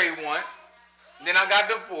been married once. Then I got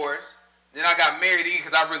divorced. Then I got married again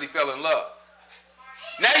because I really fell in love.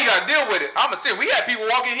 Now you got to deal with it. I'm a serious. We had people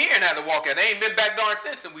walk in here and had to walk out. They ain't been back darn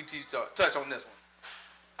since we touch on this one.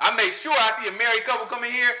 I make sure I see a married couple come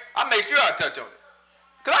in here. I make sure I touch on it.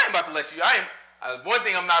 Because I ain't about to let you. One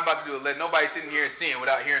thing I'm not about to do is let nobody sit in here and sin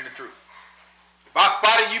without hearing the truth. If I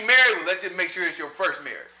spotted you married, well, let's just make sure it's your first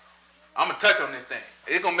marriage. I'm going to touch on this thing.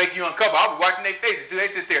 It's going to make you uncomfortable. I'll be watching their faces too. They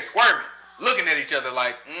sit there squirming, looking at each other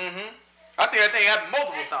like, I see that thing happen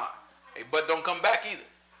multiple times. Hey, but don't come back either.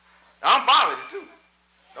 I'm fine with it too.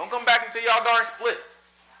 Don't come back until y'all darn split.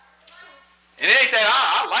 And it ain't that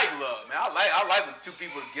I like love, man. I like when two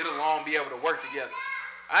people get along, be able to work together.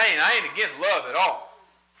 I ain't against love at all.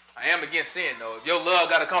 I am against sin though. If your love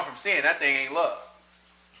got to come from sin, that thing ain't love.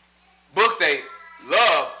 Books say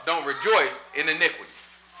love don't rejoice in iniquity.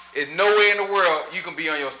 There's no way in the world you can be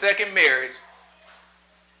on your second marriage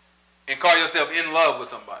and call yourself in love with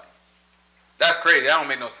somebody. That's crazy. That don't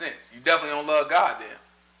make no sense. You definitely don't love God then.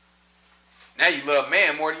 Now you love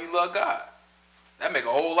man more than you love God. That make a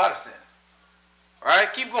whole lot of sense. All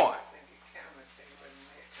right, keep going.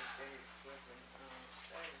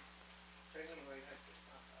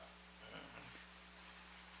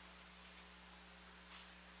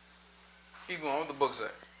 Keep going. What the book say?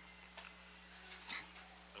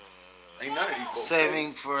 Ain't none of these books.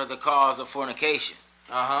 Saving for the cause of fornication.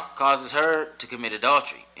 Causes her to commit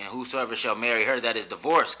adultery, and whosoever shall marry her that is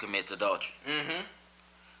divorced commits adultery.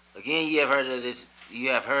 Again, ye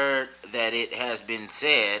have heard that it has been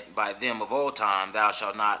said by them of old time, thou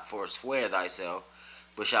shalt not forswear thyself,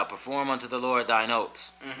 but shalt perform unto the Lord thine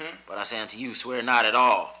oaths. But I say unto you, swear not at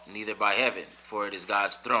all, neither by heaven, for it is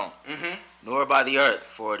God's throne, nor by the earth,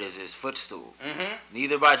 for it is his footstool,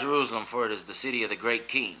 neither by Jerusalem, for it is the city of the great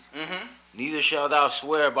king. Neither shalt thou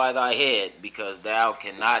swear by thy head, because thou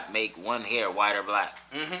cannot make one hair white or black.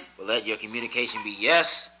 But let your communication be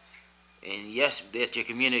yes, and yes, let your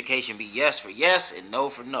communication be yes for yes, and no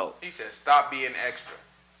for no. He said, stop being extra.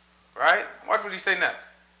 Right? Watch what he say now.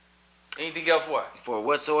 Anything else what? For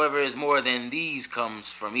whatsoever is more than these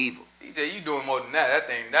comes from evil. He said, you doing more than that.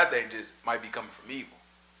 That thing just might be coming from evil.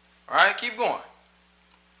 All right? Keep going.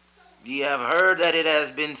 Ye have heard that it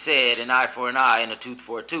has been said, an eye for an eye, and a tooth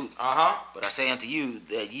for a tooth. But I say unto you,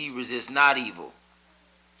 that ye resist not evil.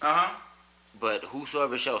 But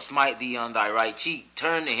whosoever shall smite thee on thy right cheek,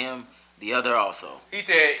 turn to him the other also. He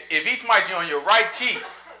said, if he smites you on your right cheek,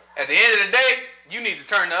 at the end of the day, you need to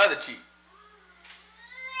turn the other cheek.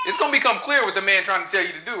 It's going to become clear what the man trying to tell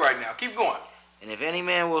you to do right now. Keep going. And if any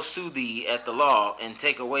man will sue thee at the law, and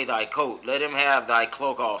take away thy coat, let him have thy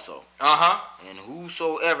cloak also. And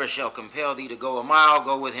whosoever shall compel thee to go a mile,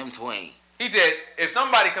 go with him twain. He said, if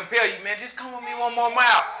somebody compel you, man, just come with me 1 more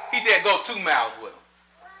mile. He said, go 2 miles with him.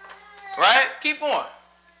 Right? Keep going.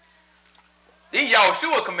 These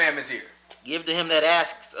Yahushua commandments here. Give to him that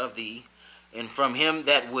asks of thee, and from him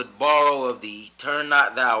that would borrow of thee, turn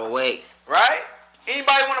not thou away. Right?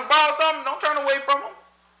 Anybody want to borrow something, don't turn away from them.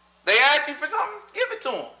 They ask you for something, give it to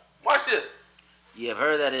them. Watch this. Ye have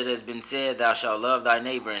heard that it has been said, thou shalt love thy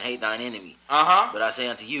neighbor and hate thine enemy. But I say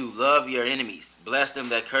unto you, love your enemies, bless them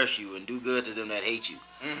that curse you, and do good to them that hate you.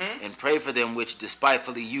 And pray for them which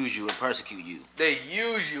despitefully use you and persecute you. They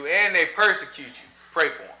use you and they persecute you. Pray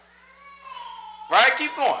for them. Right?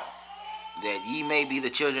 Keep going. That ye may be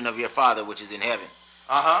the children of your Father which is in heaven.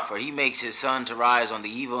 For he makes his sun to rise on the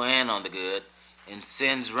evil and on the good, and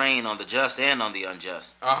sends rain on the just and on the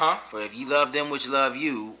unjust. For if ye love them which love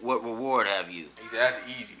you, what reward have you? He said, that's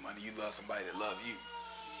easy money. You love somebody that love you.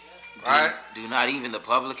 Right? Do not even the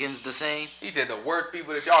publicans the same? He said, the worst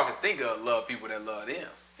people that y'all can think of love people that love them.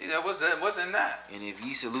 He said, what's in that? And if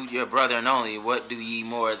ye salute your brethren only, what do ye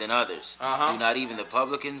more than others? Do not even the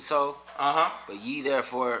publicans so? But be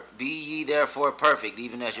ye therefore perfect,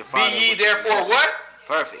 even as your Father. Be ye therefore what?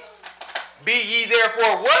 Perfect. Be ye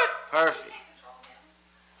therefore what? Perfect.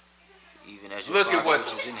 Even as your Look Father at what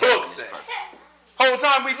which is the in book heaven says. is perfect. Whole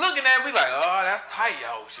time we looking at it, we like, oh, that's tight,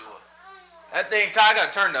 Yahushua. That thing tight, I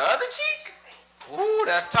gotta turn the other cheek? Ooh,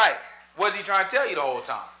 that's tight. What's he trying to tell you the whole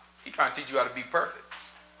time? He trying to teach you how to be perfect.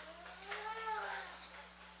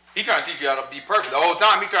 He trying to teach you how to be perfect. The whole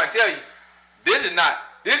time he trying to tell you, this is not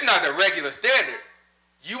the regular standard.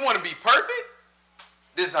 You want to be perfect?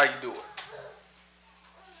 This is how you do it.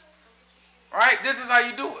 Right? This is how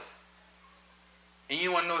you do it. And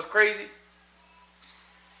you want to know what's crazy?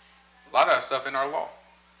 A lot of that stuff in our law.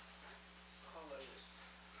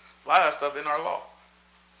 A lot of that stuff in our law.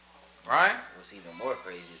 Right? What's even more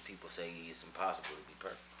crazy is people say it's impossible to be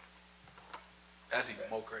perfect. That's even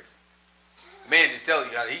more crazy. Man just telling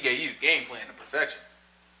you how he gave you the game plan to perfection.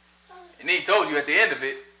 And then he told you at the end of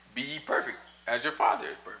it, be ye perfect as your Father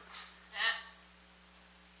is perfect.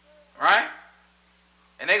 Right?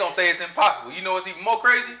 And they're going to say it's impossible. You know what's even more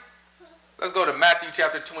crazy? Let's go to Matthew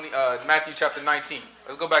chapter 19.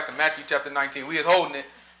 Let's go back to Matthew chapter 19. We is holding it.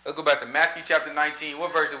 Let's go back to Matthew chapter 19.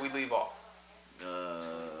 What verse did we leave off?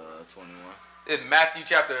 21. It's Matthew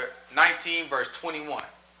chapter 19, verse 21.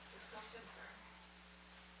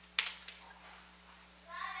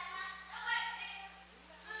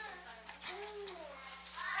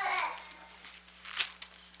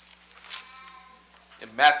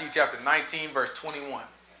 In Matthew chapter 19, verse 21.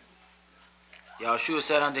 Yahshua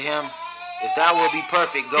said unto him, if thou wilt be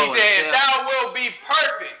perfect, go He said, if thou wilt be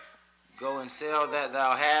perfect. Go and sell that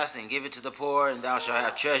thou hast, and give it to the poor, and thou shalt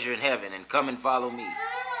have treasure in heaven, and come and follow me.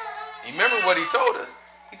 Remember what he told us.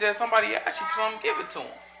 He said, somebody asks you for something, give it to him.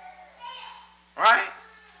 Right?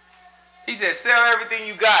 He said, sell everything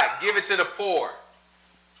you got, give it to the poor.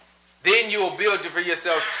 Then you will build for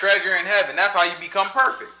yourself treasure in heaven. That's how you become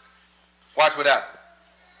perfect. Watch what happens.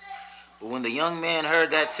 But when the young man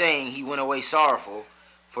heard that saying, he went away sorrowful,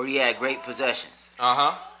 for he had great possessions.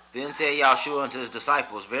 Then said Yahshua unto his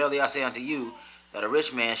disciples, verily I say unto you, that a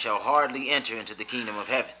rich man shall hardly enter into the kingdom of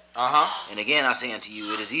heaven. And again I say unto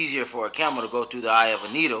you, it is easier for a camel to go through the eye of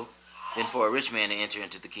a needle than for a rich man to enter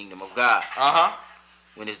into the kingdom of God.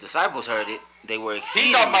 When his disciples heard it, they were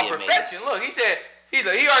exceedingly amazed. He talking about perfection. Look, he said, he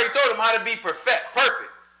already told them how to be perfect.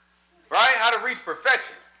 Right? How to reach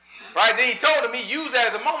perfection. Right? Then he told them, he used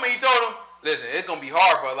that as a moment. He told them, listen, it's going to be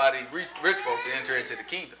hard for a lot of these rich folks to enter into the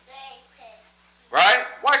kingdom. Right?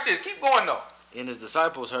 Watch this. Keep going, though. And his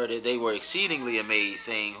disciples heard it. They were exceedingly amazed,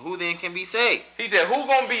 saying, who then can be saved? He said, who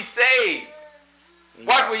going to be saved?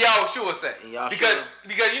 Watch what Yahushua say.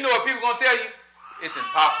 Because you know what people going to tell you? It's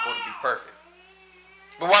impossible to be perfect.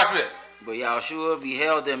 But watch this. But Yahushua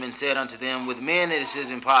beheld them and said unto them, with men this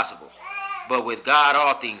is impossible, but with God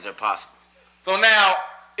all things are possible. So now,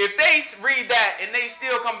 if they read that and they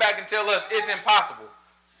still come back and tell us it's impossible,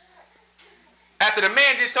 after the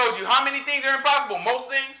man just told you how many things are impossible? Most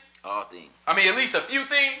things? All things. I mean, at least a few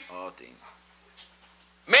things? All things.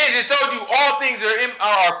 Man just told you all things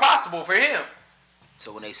are possible for him.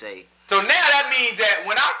 So when they say... So now that means that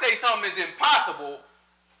when I say something is impossible,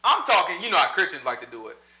 I'm talking, you know how Christians like to do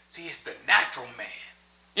it. See, it's the natural man.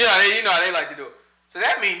 You know how they like to do it. So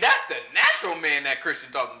that means that's the natural man that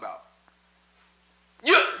Christian talking about.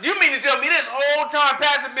 You mean to tell me this whole time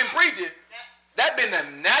Pastor been preaching, that been the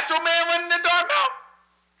natural man running the dark mouth?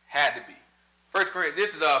 Had to be.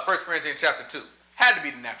 This is 1 Corinthians chapter 2. Had to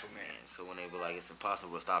be the natural man. So when they were like, it's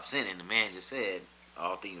impossible to stop sinning, the man just said,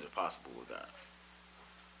 all things are possible with God.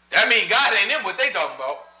 That means God ain't them what they talking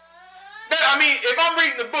about. I mean, if I'm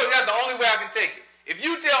reading the book, that's the only way I can take it. If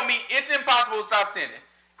you tell me it's impossible to stop sinning,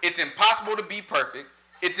 it's impossible to be perfect,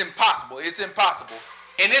 it's impossible,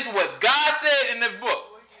 and this is what God said in the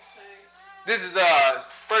book. This is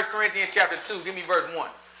 1 Corinthians chapter 2. Give me verse 1.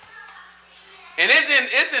 And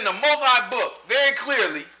it's in the Most High book, very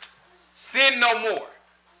clearly, sin no more.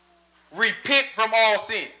 Repent from all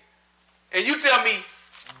sin. And you tell me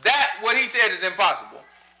that what he said is impossible.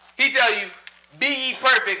 He tell you, be ye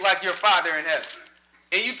perfect like your Father in heaven.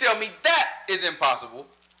 And you tell me that is impossible.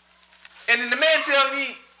 And then the man tells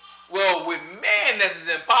me, well, with man this is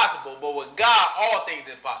impossible, but with God all things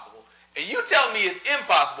are possible. And you tell me it's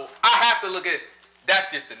impossible, I have to look at it.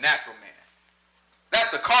 That's just the natural man.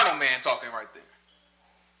 That's the carnal man talking right there.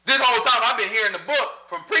 This whole time I've been hearing the book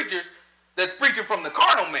from preachers that's preaching from the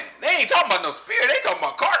carnal man. They ain't talking about no spirit, they talking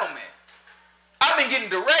about carnal man. I've been getting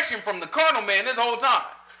direction from the carnal man this whole time.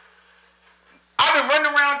 I've been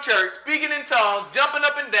running around church, speaking in tongues, jumping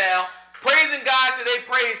up and down, praising God to their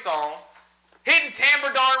praise songs, hitting timbre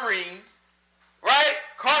darn rings, right?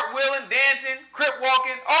 Cartwheeling, dancing, crip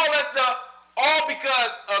walking, all that stuff, all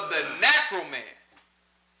because of the natural man.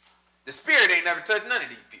 The spirit ain't never touched none of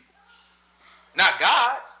these people. Not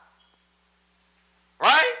God's.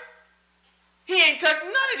 Right? He ain't touched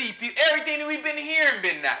none of these people. Everything that we've been hearing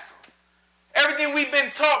been natural. Everything we've been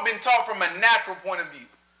taught from a natural point of view.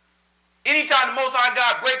 Anytime the Most High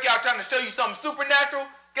God break out trying to show you something supernatural,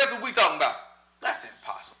 guess what we talking about? That's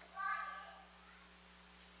impossible.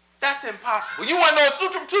 That's impossible. You want to know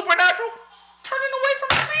what's supernatural? Turning away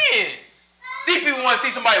from sin. These people want to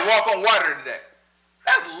see somebody walk on water today.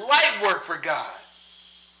 That's light work for God.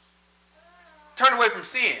 Turn away from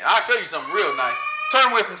sin. I'll show you something real nice.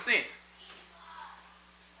 Turn away from sin.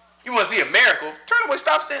 You want to see a miracle? Turn away,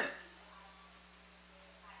 stop sinning.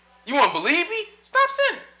 You want to believe me? Stop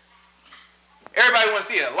sinning. Everybody want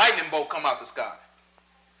to see a lightning bolt come out the sky.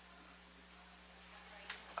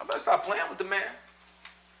 I better stop playing with the man.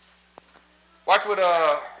 Watch what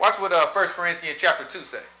 1 Corinthians chapter 2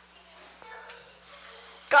 say.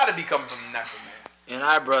 Gotta be coming from the natural man. And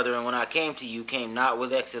I, brethren, when I came to you, came not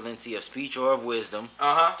with excellency of speech or of wisdom,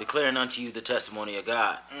 declaring unto you the testimony of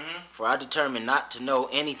God. For I determined not to know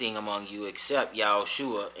anything among you except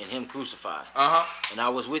Yahushua and him crucified. And I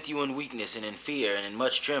was with you in weakness and in fear and in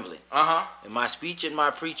much trembling. And my speech and my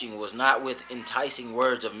preaching was not with enticing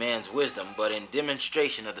words of man's wisdom, but in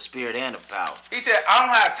demonstration of the Spirit and of power. He said, I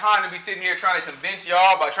don't have time to be sitting here trying to convince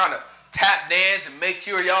y'all by trying to tap dance and make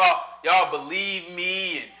sure y'all believe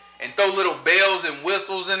me and throw little bells and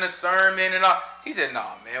whistles in the sermon and all. He said,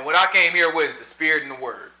 nah, man, what I came here with is the Spirit and the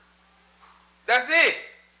Word. That's it.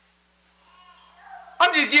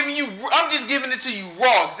 I'm just giving it to you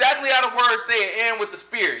raw, exactly how the Word say it, and with the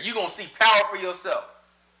Spirit. You're going to see power for yourself.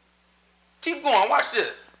 Keep going, watch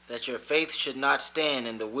this. That your faith should not stand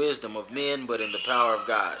in the wisdom of men, but in the power of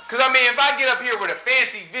God. Because, I mean, if I get up here with a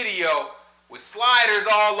fancy video with sliders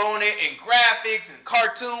all on it and graphics and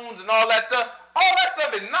cartoons and all that stuff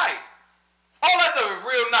is nice. All that stuff is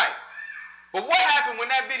real nice. But what happened when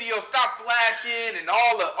that video stopped flashing and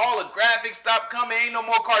all the graphics stopped coming? Ain't no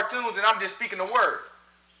more cartoons and I'm just speaking the word.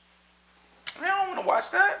 Man, I don't want to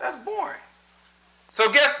watch that. That's boring.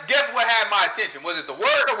 So guess what had my attention? Was it the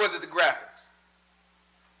word or was it the graphics?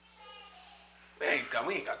 We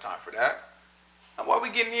ain't got time for that. That's why we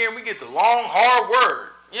get in here and we get the long, hard word.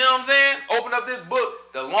 You know what I'm saying? Open up this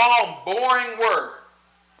book, the long, boring word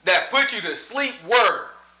that put you to sleep word.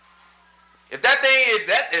 If that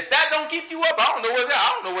don't keep you up, I don't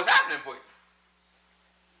know what's happening for you.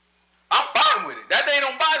 I'm fine with it. That thing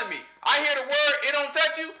don't bother me. I hear the word, it don't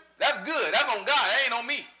touch you. That's good. That's on God. That ain't on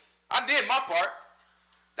me. I did my part.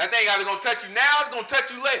 That thing either gonna touch you now, it's gonna touch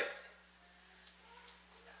you later.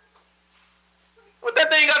 What that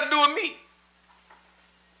thing got to do with me?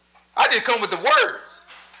 I just come with the words.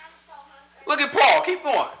 Look at Paul. Keep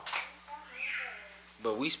going.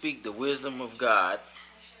 But we speak the wisdom of God.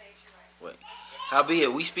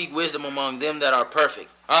 Howbeit, we speak wisdom among them that are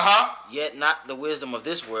perfect. Yet not the wisdom of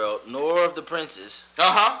this world, nor of the princes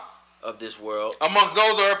of this world. Amongst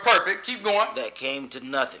those that are perfect. Keep going. That came to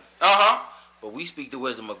nothing. But we speak the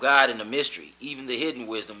wisdom of God in a mystery, even the hidden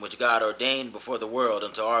wisdom which God ordained before the world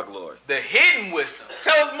unto our glory. The hidden wisdom.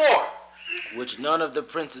 Tell us more. Which none of the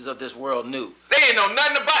princes of this world knew. They didn't know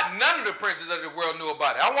nothing about it. None of the princes of the world knew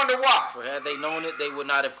about it. I wonder why. For had they known it, they would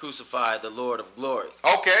not have crucified the Lord of glory.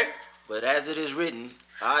 Okay. But as it is written,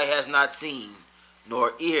 eye has not seen,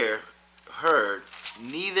 nor ear heard,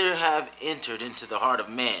 neither have entered into the heart of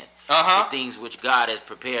man the things which God has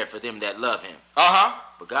prepared for them that love him.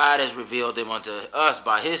 But God has revealed them unto us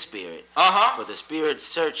by his Spirit. For the Spirit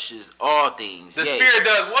searches all things. The Spirit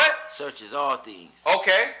does what? Searches all things.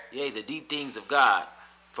 Okay. Yea, the deep things of God.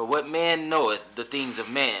 For what man knoweth the things of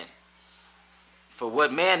man? For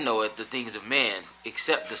what man knoweth the things of man,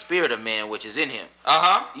 except the spirit of man which is in him?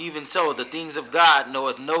 Even so, the things of God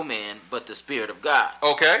knoweth no man, but the Spirit of God.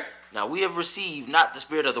 Okay. Now we have received not the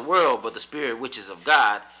spirit of the world, but the Spirit which is of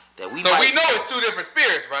God, that we So might... we know it's two different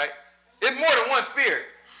spirits, right? It's more than one spirit.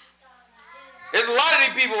 There's a lot of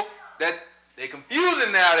these people that they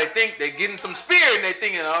confusing now. They think they're getting some spirit and they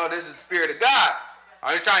thinking, oh, this is the Spirit of God.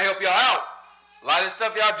 I'm just trying to help y'all out. A lot of this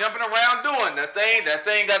stuff y'all jumping around doing, that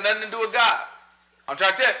thing got nothing to do with God. I'm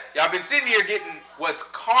trying to tell you, y'all been sitting here getting what's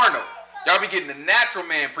carnal. Y'all be getting the natural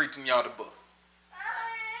man preaching y'all the book.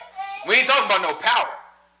 We ain't talking about no power.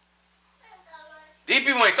 These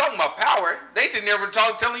people ain't talking about power. They sitting there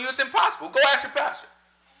telling you it's impossible. Go ask your pastor.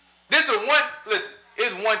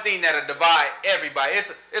 It's one thing that'll divide everybody.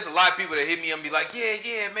 It's a lot of people that hit me and be like,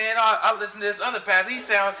 yeah, man, I listen to this other pastor.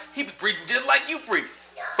 He be preaching just like you preach.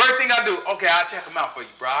 First thing I do, okay, I'll check him out for you,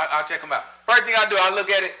 bro. I'll check him out. First thing I do, I look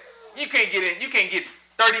at it. You can't get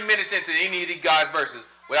 30 minutes into any of these God's verses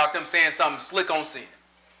without them saying something slick on sin.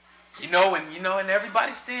 And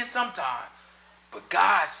everybody's sin sometime. But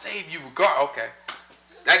God saved you regardless. Okay.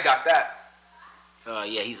 That got that.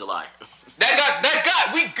 Yeah, he's a liar. That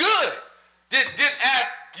got, we good. Just ask,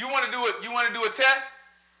 you want to do it? You want to do a test?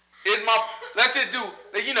 Let's just do,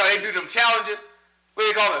 they do them challenges. What do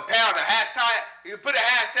you call it? Pound a hashtag. You put a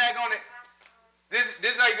hashtag on it. This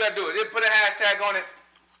is how you got to do it. They put a hashtag on it.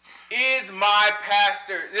 Is my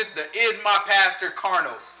pastor, this is the is my pastor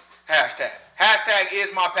carnal hashtag. Hashtag is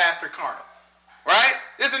my pastor carnal. Right?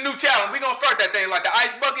 This is a new challenge. We're going to start that thing like the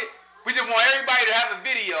ice bucket. We just want everybody to have a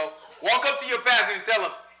video. Walk up to your pastor and tell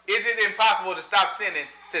him, is it impossible to stop sinning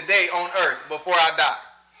today on earth before I die?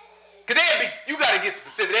 Because you got to get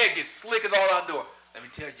specific. They'll get slick as all outdoor. Let me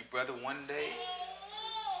tell you, brother, one day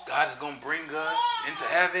God is going to bring us into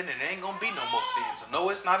heaven and there ain't going to be no more sin. So no,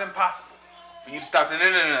 it's not impossible for you to stop saying,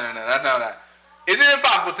 no. Is it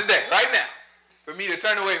impossible today, right now, for me to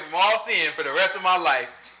turn away from all sin for the rest of my life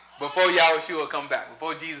before Yahushua come back,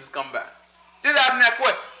 before Jesus come back? Just ask him that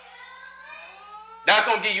question. That's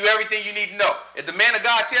going to give you everything you need to know. If the man of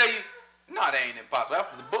God tell you, no, that ain't impossible. That's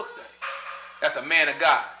what the book say. That's a man of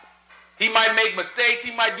God. He might make mistakes.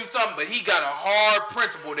 He might do something, but he got a hard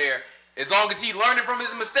principle there. As long as he learning from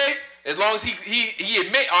his mistakes, as long as he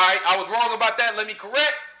admit, all right, I was wrong about that, let me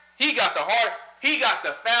correct. He got the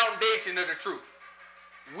foundation of the truth.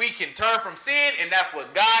 We can turn from sin, and that's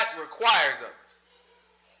what God requires of us.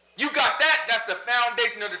 You got that, that's the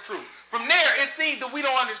foundation of the truth. From there, it's things that we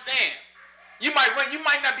don't understand. You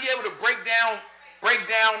might not be able to break down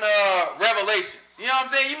Revelations. You know what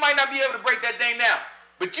I'm saying? You might not be able to break that thing down.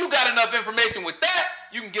 But you got enough information with that,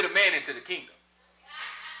 you can get a man into the kingdom.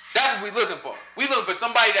 That's what we're looking for. We're looking for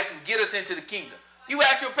somebody that can get us into the kingdom. You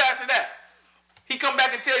ask your pastor that. He come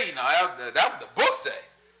back and tell you, no, that what the book say.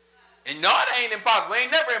 And no, it ain't impossible. It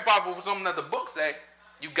ain't never impossible for something that the book say.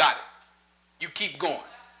 You got it. You keep going.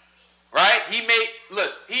 Right? He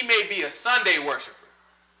may be a Sunday worshiper.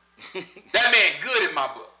 That man good in my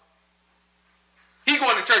book. He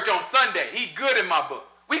going to church on Sunday. He good in my book.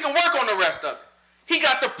 We can work on the rest of it. He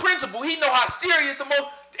got the principle. He know how serious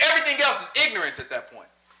everything else is ignorance at that point.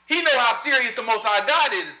 He know how serious the Most High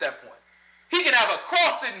God is at that point. He can have a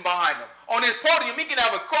cross sitting behind him. On his podium, he can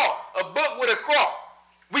have a cross, a book with a cross.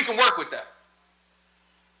 We can work with that.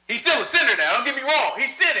 He's still a sinner now. Don't get me wrong.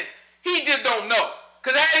 He's sinning. He just don't know.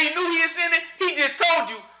 Because had he knew he is sinning, he just told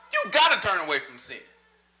you, you got to turn away from sin.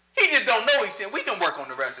 He just don't know he's sinning. We can work on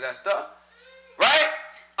the rest of that stuff. Right?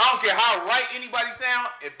 I don't care how right anybody sound.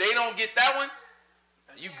 If they don't get that one,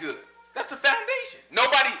 you good. That's the foundation.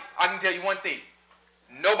 I can tell you one thing.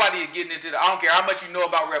 Nobody is getting into I don't care how much you know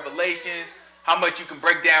about Revelations, how much you can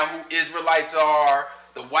break down who Israelites are,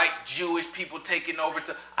 the white Jewish people taking over.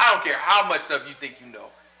 I don't care how much stuff you think you know.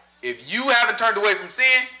 If you haven't turned away from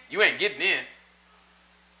sin, you ain't getting in.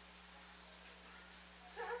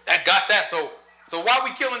 That got that. So why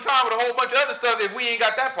we killing time with a whole bunch of other stuff if we ain't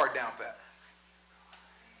got that part down pat?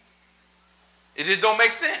 It just don't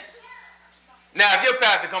make sense. Now, if your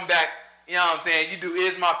pastor come back, you know what I'm saying, you do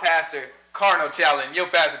Is My Pastor Cardinal Challenge, your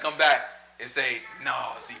pastor come back and say,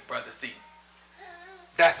 no, see, brother,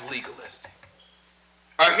 that's legalistic.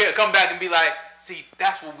 Or he'll come back and be like, see,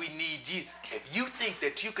 that's what we need Jesus. If you think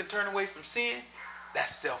that you can turn away from sin,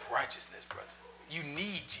 that's self-righteousness, brother. You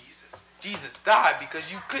need Jesus. Jesus died because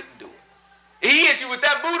you couldn't do it. If he hit you with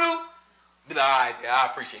that voodoo, be like, all right, yeah, I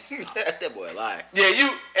appreciate you. That boy lying. Yeah,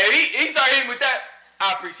 if he start hitting with that,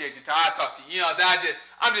 I appreciate you, Ty. I'll talk to you. You know what I'm saying?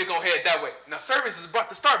 I'm just going to head that way. Now, service is about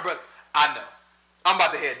to start, brother. I know. I'm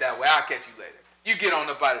about to head that way. I'll catch you later. You get on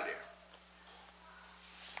up out of there.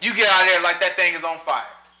 You get out of there like that thing is on fire.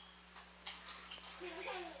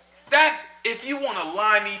 That's, if you want to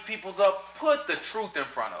line these peoples up, put the truth in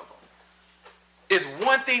front of them. It's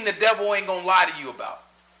one thing the devil ain't going to lie to you about.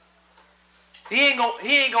 He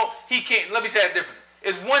can't, let me say it differently.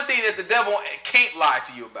 It's one thing that the devil can't lie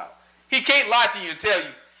to you about. He can't lie to you and tell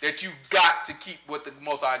you that you got to keep what the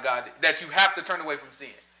Most High God did, that you have to turn away from sin.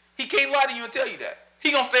 He can't lie to you and tell you that.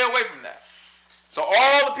 He gonna stay away from that. So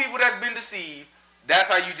all the people that's been deceived, that's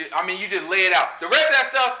how you just lay it out. The rest of that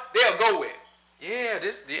stuff, they'll go with. Yeah,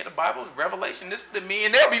 the Bible, Revelation, this what it mean,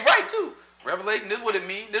 and they'll be right too. Revelation, this what it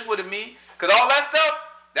mean, this what it mean. Because all that stuff,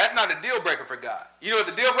 that's not a deal breaker for God. You know what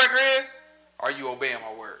the deal breaker is? Are you obeying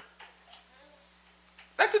my word?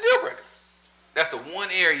 That's the deal breaker. That's the one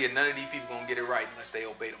area none of these people gonna get it right unless they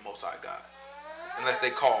obey the Most High God. Unless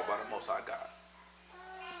they called by the Most High God.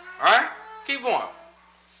 Alright? Keep going.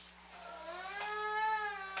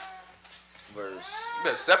 Verse. You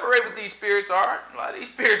better separate what these spirits are. A lot of these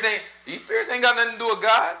spirits ain't got nothing to do with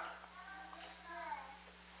God.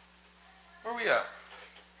 Where we at?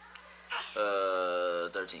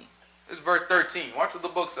 13. This is verse 13. Watch what the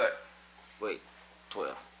book say. Wait,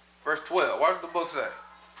 12. Verse 12. Watch what the book say.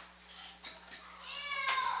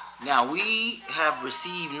 Now we have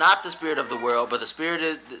received not the spirit of the world, but the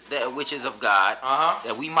spirit that which is of God,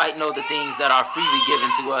 that we might know the things that are freely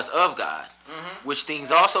given to us of God. Which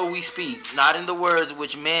things also we speak, not in the words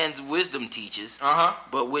which man's wisdom teaches,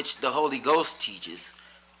 but which the Holy Ghost teaches,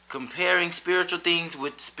 comparing spiritual things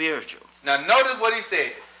with spiritual. Now notice what he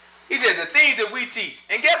said. He said the things that we teach.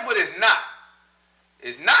 And guess what it's not?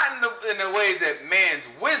 It's not in the ways that man's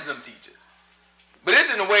wisdom teaches. But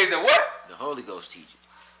it's in the ways that what? The Holy Ghost teaches.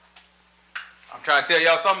 I'm trying to tell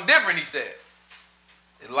y'all something different, he said.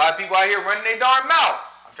 There's a lot of people out here running their darn mouth.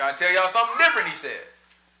 I'm trying to tell y'all something different, he said.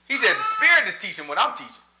 He said the Spirit is teaching what I'm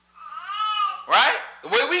teaching. Right? The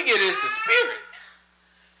way we get it is the spirit.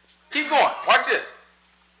 Keep going. Watch this.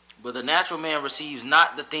 But the natural man receives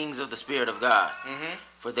not the things of the Spirit of God, Mm-hmm.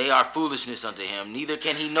 for they are foolishness unto him, neither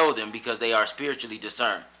can he know them, because they are spiritually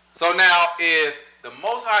discerned. So now, if the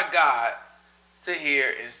Most High God sit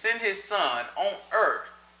here and send his son on earth,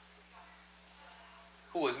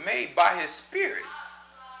 who was made by his spirit,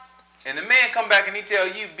 and the man come back and he tell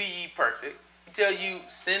you, be ye perfect, he tell you,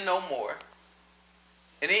 sin no more,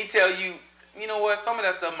 and he tell you, you know what, some of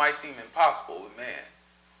that stuff might seem impossible with man,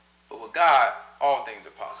 but with God, all things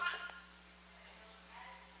are possible.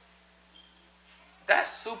 That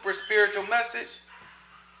super spiritual message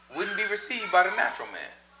wouldn't be received by the natural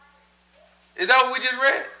man. Is that what we just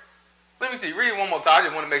read? Let me see. Read it one more time. I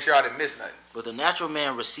just want to make sure I didn't miss nothing. But the natural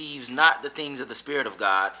man receives not the things of the Spirit of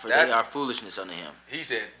God, for they are foolishness unto him. He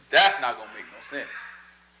said, that's not going to make no sense.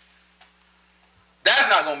 That's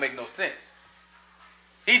not going to make no sense.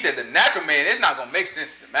 He said the natural man, it's not going to make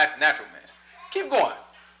sense to the natural man. Keep going.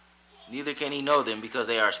 Neither can he know them, because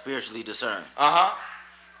they are spiritually discerned. Uh-huh.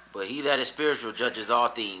 But he that is spiritual judges all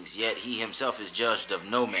things, yet he himself is judged of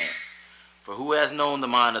no man. For who has known the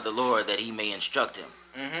mind of the Lord, that he may instruct him?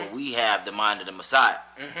 Mm-hmm. But we have the mind of the Messiah.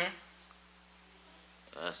 Mm-hmm.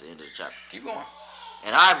 That's the end of the chapter. Keep going.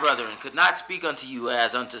 And I, brethren, could not speak unto you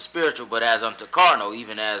as unto spiritual, but as unto carnal,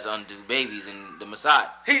 even as unto babies in the Messiah.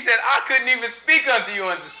 He said, I couldn't even speak unto you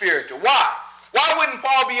unto spiritual. Why? Why wouldn't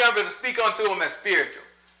Paul be able to speak unto him as spiritual?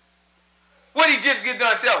 What did he just get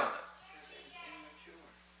done telling us?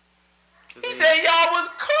 He said y'all was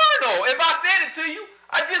carnal. If I said it to you,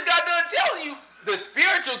 I just got done telling you the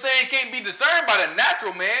spiritual thing can't be discerned by the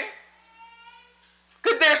natural man.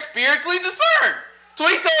 Because they're spiritually discerned. So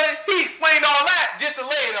he explained all that just to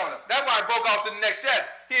lay it on him. That's why I broke off to the next chapter.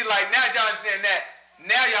 He's like, now y'all understand that.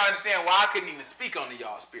 Now y'all understand why I couldn't even speak on to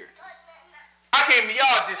y'all spiritually. I came to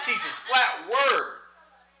y'all just teaching flat word.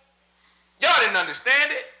 Y'all didn't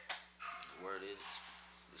understand it. The word is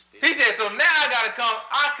the Spirit. He said, so now I got to come.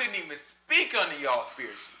 I couldn't even speak unto y'all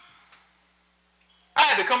spiritually. I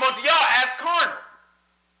had to come unto y'all as carnal.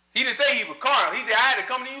 He didn't say he was carnal. He said, I had to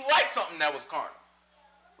come to you like something that was carnal.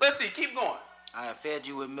 Let's see. Keep going. I have fed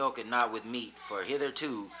you with milk and not with meat, for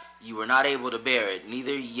hitherto you were not able to bear it,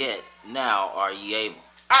 neither yet now are ye able.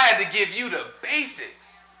 I had to give you the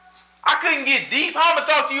basics. I couldn't get deep. How am I going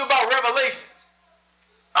to talk to you about Revelations?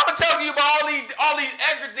 I'm going to talk to you about all these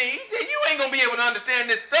extra things. He said, you ain't going to be able to understand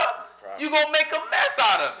this stuff. You're going to make a mess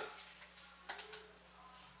out of it.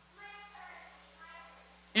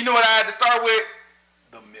 You know what I had to start with?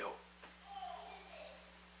 The milk.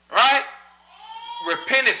 Right?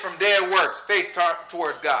 Repentance from dead works. Faith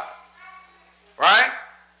towards God. Right?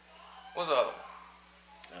 What's the other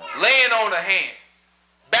one? Laying on the hands.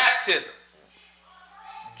 Baptism.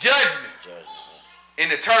 Judgment.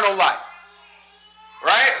 And eternal life.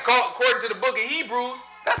 Right? According to the book of Hebrews,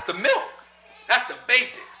 that's the milk. That's the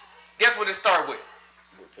basics. Guess what it starts with?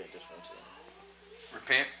 Repentance from sin.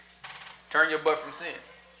 Repent. Turn your butt from sin.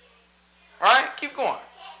 Right? Keep going.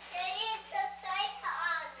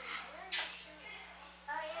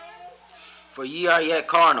 For ye are yet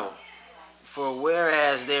carnal. For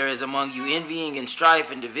whereas there is among you envying and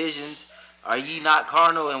strife and divisions, are ye not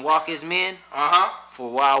carnal and walk as men? Uh-huh.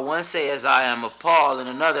 For while one says, I am of Paul, and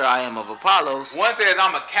another, I am of Apollos. One says,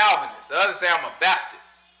 I'm a Calvinist. The other says, I'm a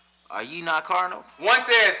Baptist. Are ye not carnal? One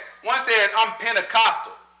says, I'm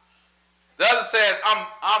Pentecostal. The other says,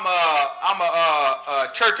 I'm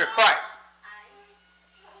a Church of Christ.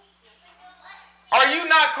 Are you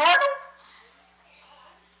not carnal?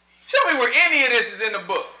 Show me where any of this is in the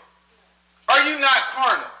book. Are you not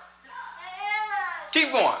carnal?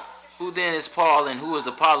 Keep going. Who then is Paul and who is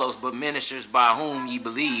Apollos, but ministers by whom ye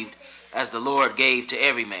believed, as the Lord gave to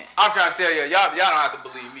every man? I'm trying to tell you, y'all don't have to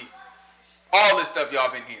believe me. All this stuff y'all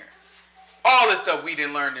been hearing, all this stuff we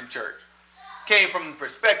didn't learn in church, came from the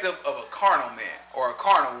perspective of a carnal man or a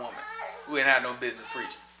carnal woman who ain't had no business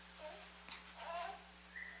preaching.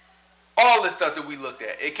 All this stuff that we looked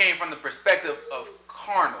at, it came from the perspective of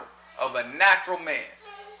carnal, of a natural man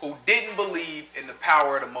who didn't believe in the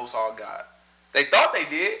power of the Most High God. They thought they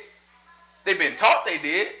did. They've been taught they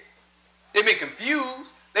did. They've been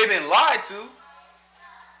confused. They've been lied to.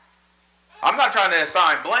 I'm not trying to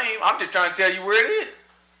assign blame. I'm just trying to tell you where it is.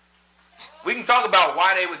 We can talk about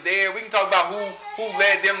why they were there. We can talk about who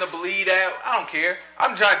led them to believe that. I don't care.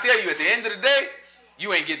 I'm trying to tell you, at the end of the day,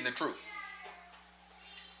 you ain't getting the truth.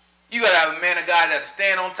 You got to have a man of God that'll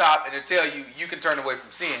stand on top and to tell you you can turn away from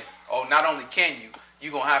sin. Oh, not only can you,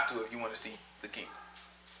 you're going to have to if you want to see the kingdom.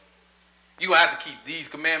 You're going to have to keep these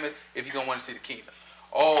commandments if you're going to want to see the kingdom.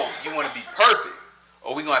 Oh, you want to be perfect?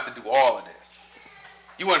 Oh, we're going to have to do all of this.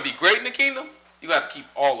 You want to be great in the kingdom? You got to keep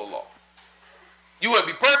all the law. You want to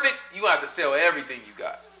be perfect? You have to sell everything you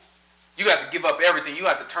got. You got to give up everything. You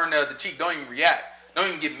have to turn the other cheek. Don't even react. Don't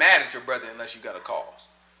even get mad at your brother unless you got a cause.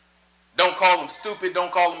 Don't call him stupid.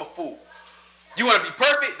 Don't call him a fool. You want to be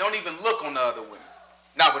perfect? Don't even look on the other women.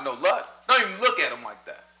 Not with no lust. Don't even look at them like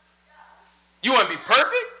that. You want to be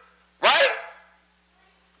perfect? Right?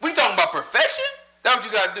 We talking about perfection? That's what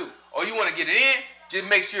you got to do. Or you want to get it in? Just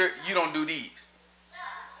make sure you don't do these.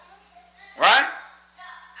 Right?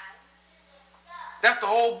 That's the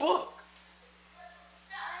whole book.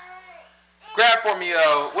 Grab for me.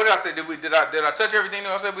 What did I say? Did I touch everything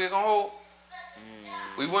that I said we were gonna hold?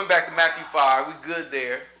 We went back to Matthew 5. We good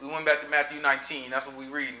there. We went back to Matthew 19. That's what we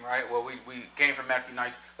reading, right? Well, we came from Matthew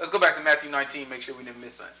 19. Let's go back to Matthew 19. Make sure we didn't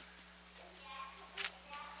miss something.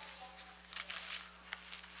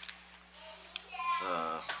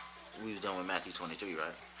 We was done with Matthew 23,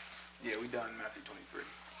 right? Yeah, we done Matthew 23.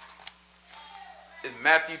 It's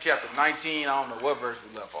Matthew chapter 19. I don't know what verse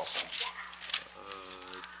we left off on.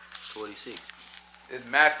 26. It's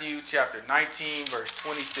Matthew chapter 19, verse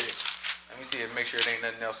 26. Let me see it. Make sure it ain't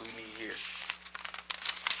nothing else we need here.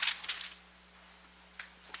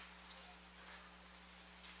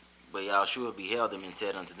 But Yahshua beheld them and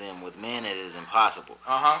said unto them, with man it is impossible,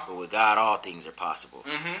 Uh-huh. but with God all things are possible.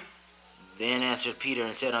 Mm-hmm. Then answered Peter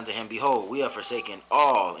and said unto him, behold, we have forsaken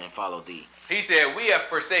all and followed thee. He said, we have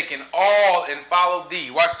forsaken all and followed thee.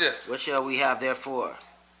 Watch this. What shall we have therefore?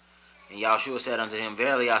 And Yahshua said unto him,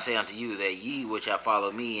 verily I say unto you, that ye which have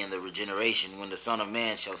followed me in the regeneration, when the Son of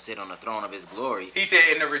Man shall sit on the throne of his glory. He said,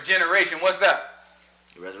 in the regeneration, what's that?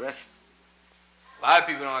 The resurrection. A lot of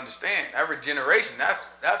people don't understand. That regeneration, that's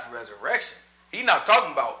resurrection. He's not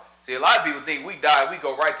talking about, see, a lot of people think we die, we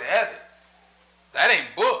go right to heaven. That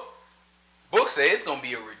ain't book. Book say it's going to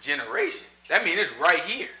be a regeneration. That means it's right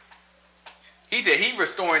here. He said he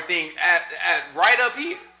restoring things at right up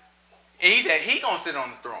here. And he said he going to sit on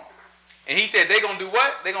the throne. And he said they going to do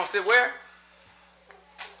what? They going to sit where?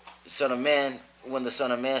 Son of Man, when the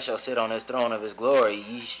Son of Man shall sit on his throne of his glory,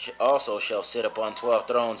 ye also shall sit upon 12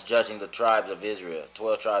 thrones, judging the tribes of Israel.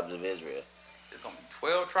 12 tribes of Israel. There's going to be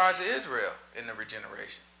 12 tribes of Israel in the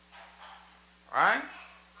regeneration. Right?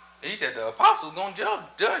 And he said the apostles going to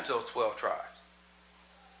judge those 12 tribes.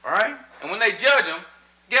 All right? And when they judge them,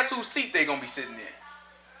 guess whose seat they going to be sitting in?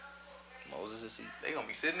 Moses' seat. They going to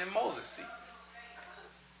be sitting in Moses' seat.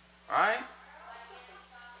 All right?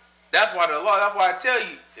 That's why I tell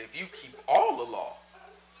you, if you keep all the law,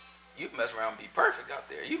 you mess around and be perfect out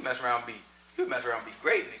there. You mess around and be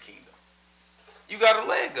great in the kingdom. You got a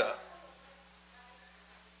leg up.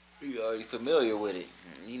 You already familiar with it.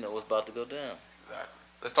 You know what's about to go down. Exactly.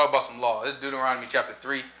 Let's talk about some law. It's Deuteronomy chapter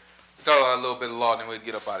 3. We'll talk about a little bit of law, and then we'll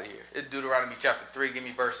get up out of here. It's Deuteronomy chapter 3. Give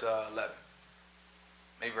me verse 11.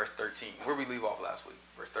 Maybe verse 13. Where we leave off last week?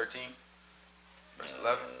 Verse 13? Verse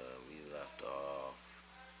 11? We left off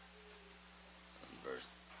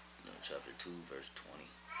in chapter 2, verse 20.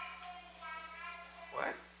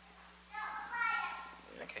 What?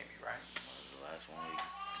 That can't be right. The last one we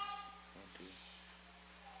went to.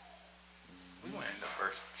 We went into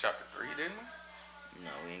verse chapter 3, didn't we? No,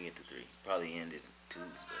 we didn't get to 3. Probably ended 2. But...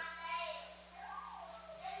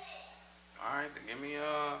 All right, then give me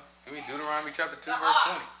Deuteronomy chapter 2, verse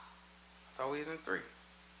 20. I thought we was in 3.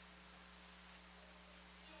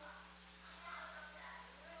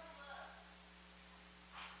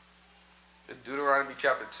 It's Deuteronomy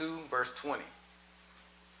chapter 2, verse 20.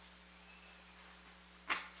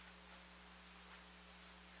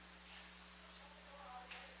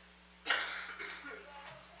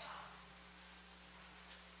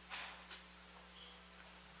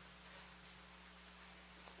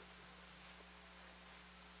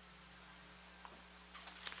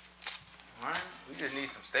 Alright, we just need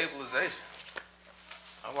some stabilization.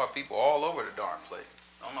 That's why people all over the darn place.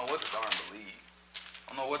 Don't know what to darn believe.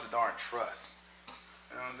 Don't know what to darn trust.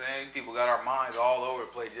 You know what I'm saying? People got our minds all over the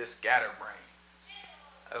place, just scatterbrained.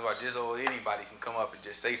 That's why just anybody can come up and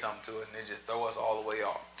just say something to us and they just throw us all the way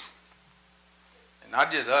off. And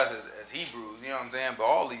not just us as Hebrews, you know what I'm saying, but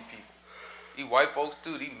all these people. These white folks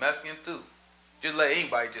too, these Mexicans too. Just let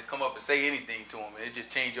anybody just come up and say anything to them and it just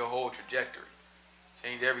change your whole trajectory.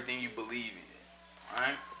 Change everything you believe in.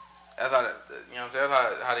 Alright? That's how, you know what I'm saying?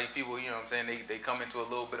 That's how these people, you know what I'm saying, they come into a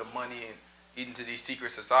little bit of money and get into these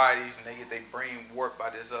secret societies and they get their brain warped by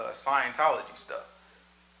this Scientology stuff.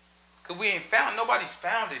 Because we ain't found, nobody's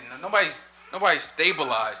founded, nobody's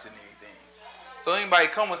stabilized in anything. So anybody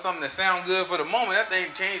come with something that sound good for the moment, that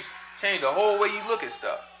thing change the whole way you look at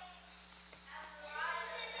stuff.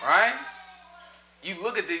 Right? You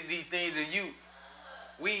look at these things and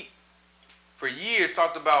we for years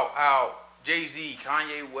talked about how Jay-Z,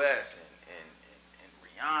 Kanye West, and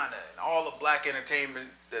Rihanna, and all the black entertainment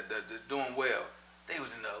that's doing well, they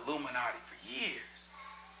was in the Illuminati for years.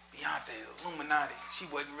 Beyonce, the Illuminati, she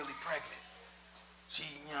wasn't really pregnant. She,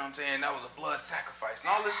 you know what I'm saying, that was a blood sacrifice. And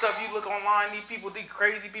all this stuff you look online, these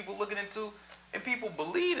crazy people looking into, and people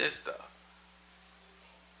believe this stuff.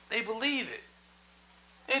 They believe it.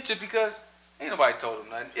 It's just because ain't nobody told them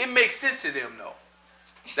nothing. It makes sense to them, though,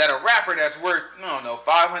 that a rapper that's worth, I don't know,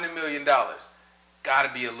 $500 million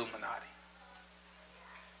gotta be Illuminati.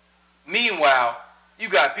 Meanwhile, you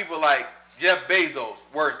got people like Jeff Bezos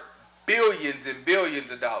worth billions and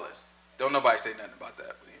billions of dollars. Don't nobody say nothing about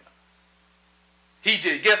that. But yeah. He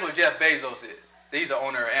just, guess what Jeff Bezos is? He's the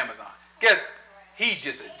owner of Amazon. Guess, he's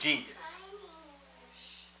just a genius.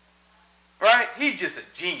 Right? He's just a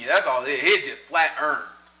genius. That's all it is. He's just flat earned.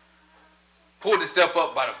 Pulled himself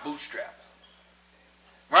up by the bootstraps.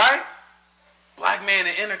 Right? Black man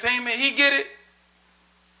in entertainment, he get it?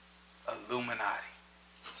 Illuminati.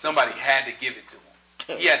 Somebody had to give it to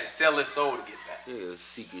him. He had to sell his soul to get that. Yeah, a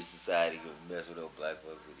secret society can mess with those black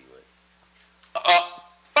folks anyway.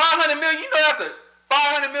 500 million, you know that's a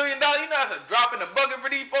 $500 million, you know that's a drop in the bucket for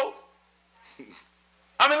these folks?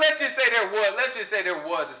 I mean, let's just say there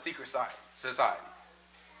was a secret society.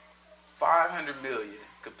 500 million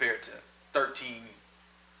compared to 13,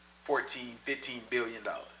 14, 15 billion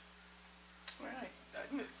dollars. Man,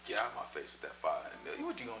 you better get out of my face with that 500 million.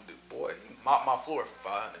 What you gonna do, boy? You mop my floor for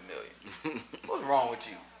 500 million. What's wrong with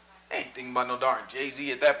you? Ain't thinking about no darn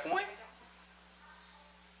Jay-Z at that point.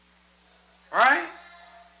 Right?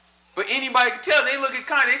 But anybody can tell. They look at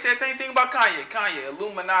Kanye. They said the same thing about Kanye. Kanye,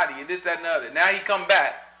 Illuminati, and this, that, and the other. Now he come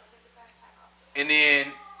back. And then,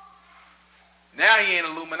 now he ain't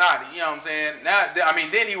Illuminati. You know what I'm saying?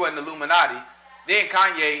 Then he wasn't Illuminati. Then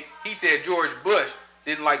Kanye, he said George Bush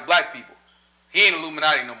didn't like black people. He ain't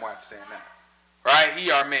Illuminati no more after saying that. Right? He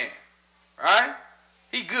our man. Right?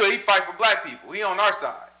 He good. He fight for black people. He on our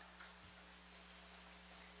side.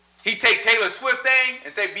 He take Taylor Swift thing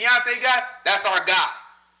and say Beyonce guy, that's our guy.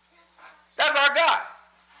 That's our guy.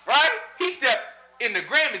 Right? He stepped in the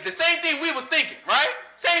Grammys. The same thing we was thinking, right?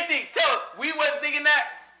 Same thing. Tell us, we wasn't thinking that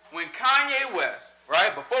when Kanye West,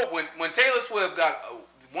 right? Before when Taylor Swift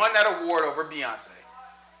won that award over Beyonce,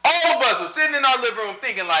 all of us was sitting in our living room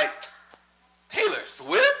thinking like, Taylor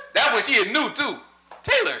Swift? That when she had new too.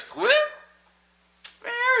 Taylor Swift?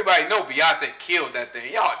 Man, everybody know Beyonce killed that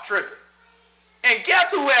thing. Y'all tripping. And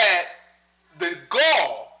guess who had the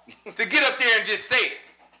gall to get up there and just say it?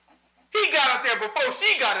 He got up there before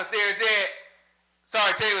she got up there and said,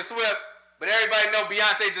 sorry, Taylor Swift, but everybody know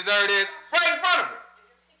Beyonce deserved this, right in front of her.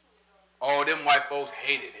 Oh, them white folks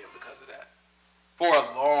hated him because of that. For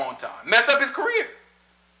a long time. Messed up his career.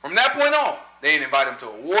 From that point on, they didn't invite him to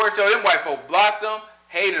a award show. Them white folks blocked him,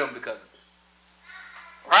 hated him because of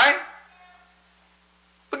it. Right?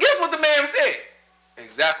 But guess what the man said?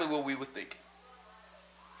 Exactly what we was thinking.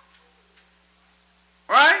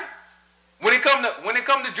 Right? When it come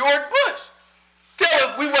to George Bush, tell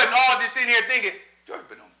us we wasn't all just sitting here thinking, George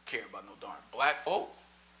Bush don't care about no darn black folk.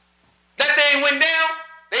 That thing went down,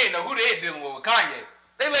 they didn't know who they were dealing with Kanye.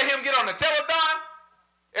 They let him get on the telethon.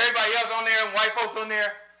 Everybody else on there and white folks on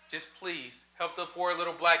there, just please help the poor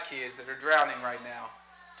little black kids that are drowning right now.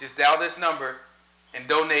 Just dial this number and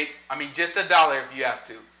donate, just $1 if you have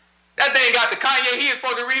to. That thing got to Kanye, he is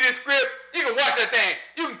supposed to read his script. You can watch that thing.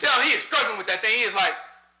 You can tell he is struggling with that thing. He is like,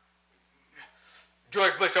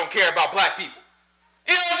 George Bush don't care about black people.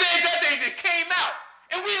 You know what I'm saying? That thing just came out.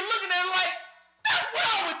 And we were looking at it like, that's what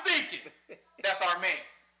I was thinking. That's our man.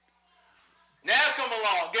 Now come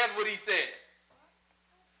along, guess what he said?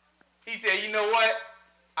 He said, you know what?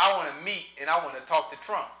 I want to meet and I want to talk to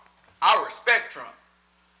Trump. I respect Trump.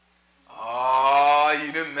 Oh,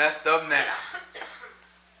 you done messed up now.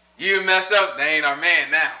 You messed up. They ain't our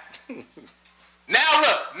man now. Now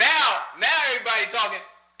look, now everybody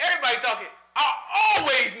talking. I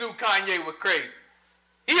always knew Kanye was crazy.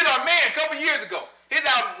 He was our man a couple years ago. His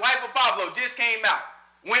album, Life of Pablo, just came out.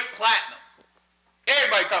 Went platinum.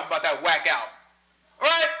 Everybody talking about that whack album.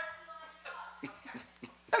 Right?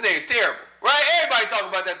 That thing is terrible. Right? Everybody talking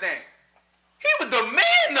about that thing. He was the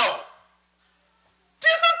man though.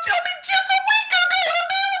 Just a week ago, the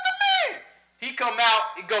man was the man. He come out,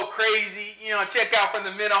 he go crazy, check out from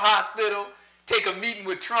the mental hospital, take a meeting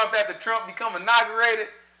with Trump after Trump become inaugurated.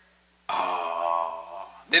 Oh,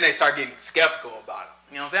 then they start getting skeptical about him.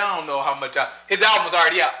 You know what I'm saying? I don't know how much his album was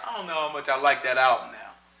already out. I don't know how much I like that album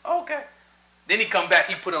now. Okay. Then he come back,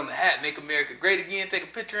 he put on the hat, Make America Great Again, take a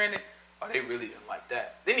picture in it. Oh, they really didn't like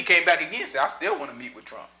that. Then he came back again and said, I still want to meet with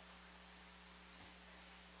Trump.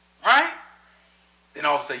 Right? Then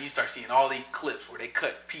all of a sudden you start seeing all these clips where they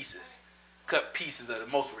cut pieces of the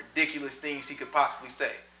most ridiculous things he could possibly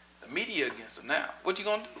say. The media against him now. What you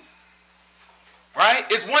gonna do? Right?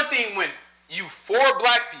 It's one thing when you for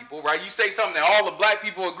black people, right? You say something that all the black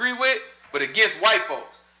people agree with, but against white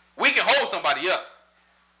folks. We can hold somebody up.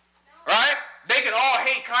 Right? They can all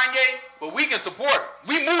hate Kanye, but we can support him.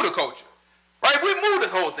 We move the culture. Right? We move the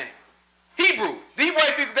whole thing. Hebrew. These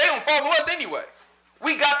white people, they don't follow us anyway.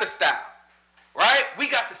 We got the style. Right? We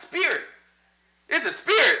got the spirit. It's a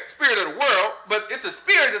spirit of the world, but it's a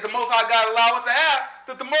spirit that the Most High God allow us to have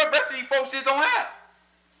that the rest of these folks just don't have.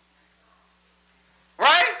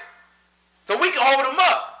 Right? So we can hold them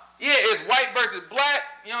up. Yeah, it's white versus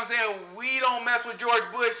black. You know what I'm saying? We don't mess with George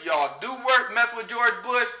Bush. Y'all do mess with George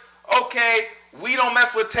Bush. Okay. We don't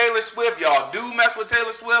mess with Taylor Swift. Y'all do mess with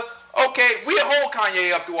Taylor Swift. Okay. We'll hold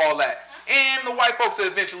Kanye up through all that. And the white folks,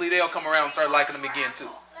 eventually, they'll come around and start liking him again, too.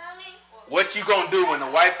 What you gonna do when the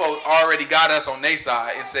white folks already got us on their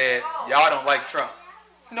side and said, y'all don't like Trump?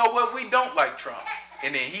 You know what? We don't like Trump.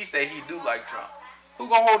 And then he said he do like Trump. Who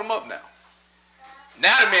gonna hold him up now?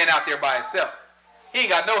 Now the man out there by himself. He ain't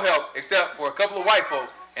got no help except for a couple of white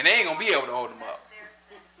folks, and they ain't gonna be able to hold him up.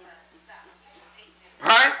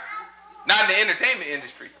 Right? Not in the entertainment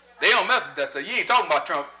industry. They don't mess with that stuff. You ain't talking about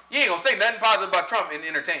Trump. You ain't gonna say nothing positive about Trump in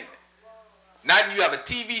entertainment. Not when you have a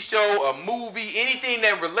TV show, a movie, anything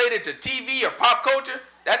that related to TV or pop culture,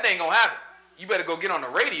 that thing gonna happen. You better go get on the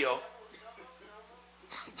radio.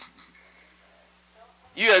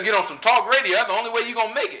 You gotta get on some talk radio. That's the only way you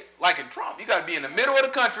gonna make it. Like in Trump, you gotta be in the middle of the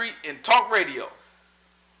country and talk radio.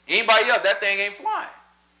 Anybody else, that thing ain't flying.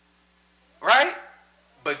 Right?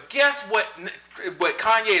 But guess what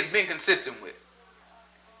Kanye has been consistent with?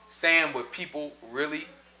 Saying what people really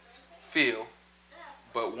feel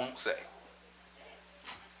but won't say.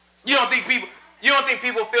 You don't think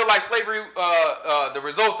people feel like slavery, the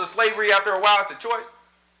results of slavery after a while is a choice?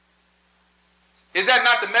 Is that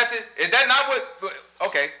not the message? Is that not what?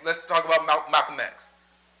 Okay, let's talk about Malcolm X.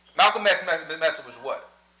 Malcolm X's message was what?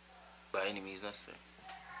 By any means necessary.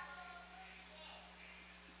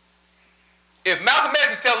 If Malcolm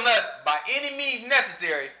X is telling us by any means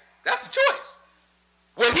necessary, that's a choice.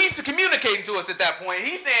 What he's communicating to us at that point,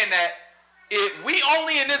 he's saying that if we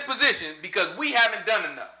only in this position because we haven't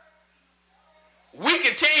done enough. We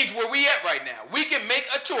can change where we at right now. We can make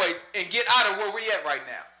a choice and get out of where we at right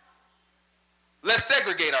now. Let's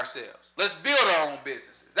segregate ourselves. Let's build our own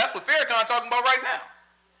businesses. That's what Farrakhan talking about right now.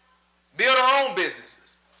 Build our own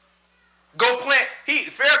businesses. Go plant.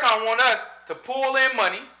 Farrakhan want us to pull in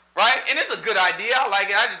money, right? And it's a good idea. I like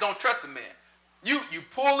it. I just don't trust the man. You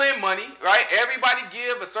pull in money, right? Everybody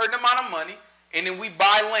give a certain amount of money, and then we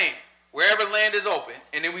buy land wherever land is open,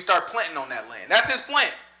 and then we start planting on that land. That's his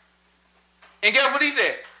plan. And guess what he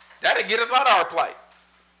said? That'll get us out of our plight.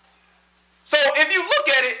 So if you look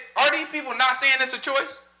at it, are these people not saying it's a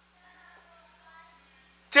choice?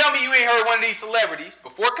 Tell me you ain't heard one of these celebrities,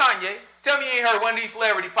 before Kanye, tell me you ain't heard one of these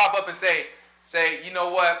celebrities pop up and say, you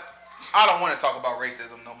know what? I don't want to talk about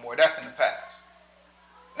racism no more. That's in the past.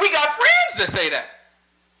 We got friends that say that.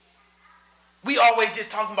 We always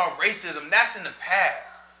just talking about racism. That's in the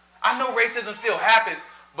past. I know racism still happens,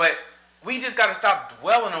 but we just got to stop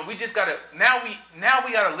dwelling on. We just got to now we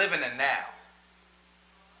got to live in the now.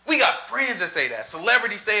 We got friends that say that.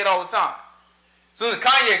 Celebrities say it all the time. So when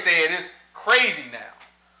Kanye say it, it's crazy now.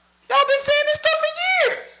 Y'all been saying this stuff for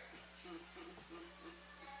years.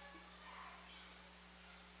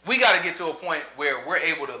 We got to get to a point where we're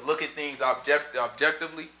able to look at things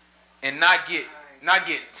objectively and not get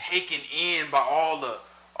taken in by all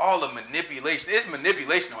the manipulation. It's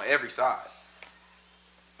manipulation on every side.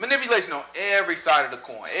 Manipulation on every side of the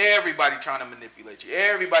coin. Everybody trying to manipulate you.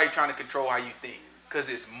 Everybody trying to control how you think. Because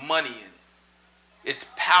it's money in it. It's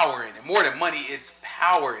power in it. More than money, it's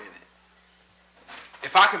power in it.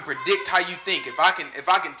 If I can predict how you think, if I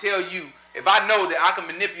can tell you, if I know that I can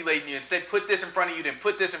manipulate you and say put this in front of you, then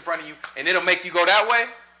put this in front of you, and it'll make you go that way,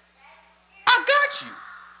 I got you.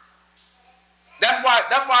 That's why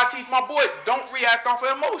I teach my boy, don't react off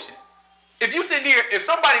of emotion. If you sit here, if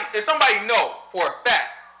somebody know for a fact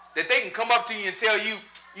that they can come up to you and tell you,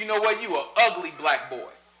 you know what, you an ugly black boy.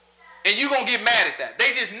 And you going to get mad at that. They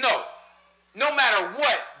just know. No matter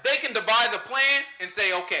what, they can devise a plan and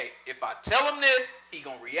say, okay, if I tell him this, he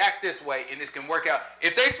going to react this way and this can work out.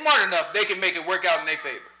 If they smart enough, they can make it work out in their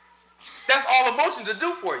favor. That's all emotions will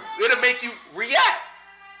do for you. It'll make you react.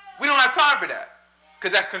 We don't have time for that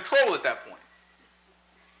because that's control at that point.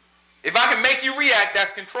 If I can make you react, that's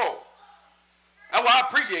control. That's why I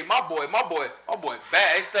appreciate my boy. My boy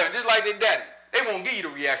bad. He's just like their daddy. They won't give you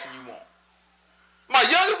the reaction you want. My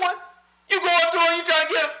younger one, you go up to her you trying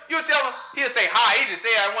to get him, you'll tell him, he'll say hi. He just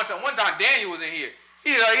say hi one time. One time Daniel was in here.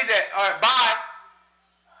 He said, all right, bye.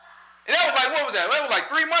 And that was like, what was that? That was like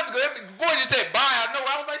 3 months ago. The boy just said bye. I know.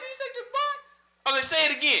 I was like, did you say just bye? I was like, say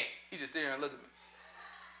it again. He just sit there and look at me.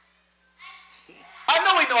 I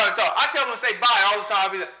know he know how to talk. I tell him to say bye all the time. I'll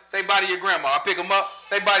be like, say bye to your grandma. I pick him up,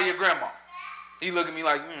 say bye to your grandma. He look at me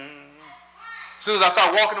like, As soon as I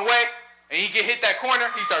start walking away and he get hit that corner,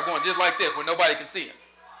 he start going just like this where nobody can see him.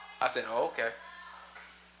 I said, oh, okay.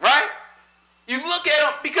 Right? You look at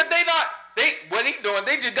them because what he doing,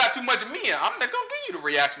 they just got too much of me. I'm not going to give you the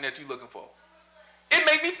reaction that you're looking for. It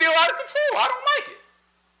make me feel out of control. I don't like it.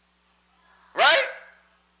 Right?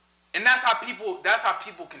 And that's how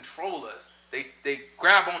people control us. They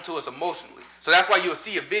grab onto us emotionally. So that's why you'll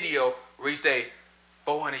see a video where he say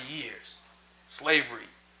 400 years, slavery,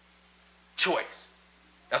 choice.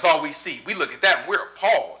 That's all we see. We look at that and we're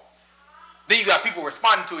appalled. Then you got people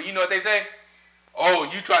responding to it. You know what they say? Oh,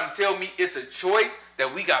 you trying to tell me it's a choice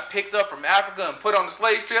that we got picked up from Africa and put on the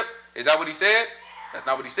slave ship? Is that what he said? That's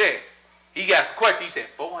not what he said. He asked a question. He said,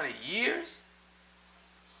 400 years?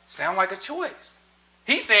 Sound like a choice.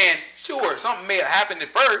 He's saying, sure, something may have happened at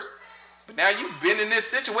first, but now you've been in this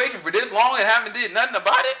situation for this long and haven't did nothing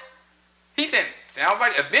about it. He said, sounds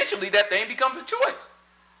like eventually that thing becomes a choice.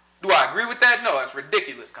 Do I agree with that? No, that's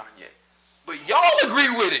ridiculous, Kanye. But y'all agree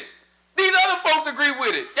with it. These other folks agree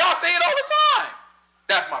with it. Y'all say it all the time.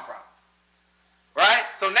 That's my problem. Right?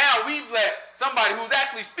 So now we've let somebody who's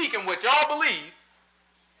actually speaking what y'all believe,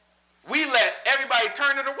 we let everybody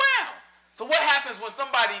turn it around. So what happens when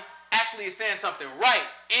somebody actually is saying something right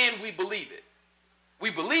and we believe it?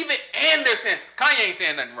 We believe it and they're saying, Kanye ain't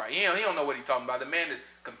saying nothing right. He don't know what he's talking about. The man is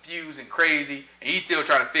confused and crazy and he's still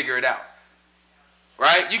trying to figure it out.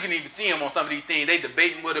 Right? You can even see him on some of these things. They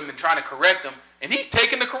debating with him and trying to correct him. And he's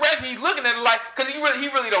taking the correction. He's looking at it like, because he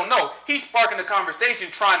really don't know. He's sparking the conversation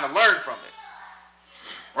trying to learn from it.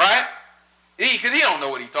 Right? Because he don't know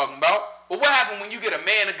what he's talking about. But what happens when you get a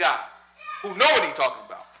man of God who know what he's talking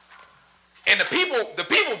about? And the people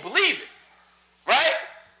believe it. Right?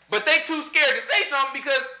 But they too scared to say something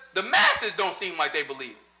because the masses don't seem like they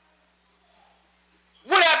believe it.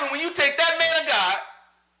 What happens when you take that man of God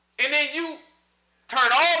and then you turn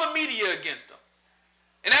all the media against him?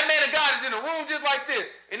 And that man of God is in a room just like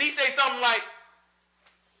this. And he say something like,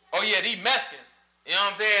 oh yeah, these Mexicans, you know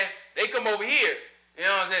what I'm saying? They come over here. You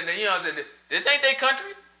know what I'm saying? You know what I'm saying? This ain't their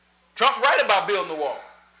country. Trump right about building the wall.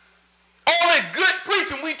 All that good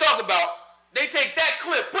preaching we talk about, they take that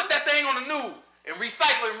clip, put that thing on the news, and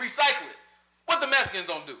recycle it. What the Mexicans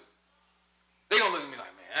don't do? They gonna look at me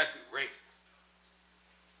like, man, that dude racist.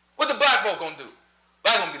 What the black folk gonna do?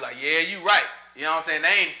 Black gonna be like, yeah, you right. You know what I'm saying?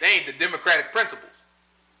 They ain't the democratic principles.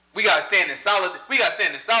 We gotta stand in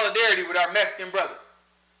solidarity with our Mexican brothers.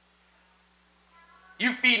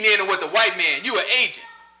 You feeding in with the white man, you an agent.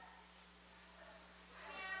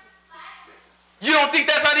 You don't think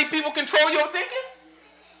that's how these people control your thinking?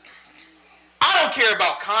 I don't care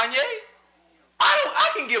about Kanye.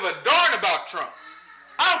 I can give a darn about Trump.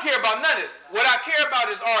 I don't care about none of it. What I care about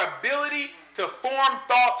is our ability to form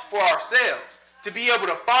thoughts for ourselves, to be able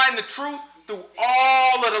to find the truth through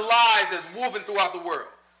all of the lies that's woven throughout the world.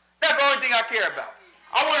 That's the only thing I care about.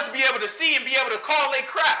 I want us to be able to see and be able to call they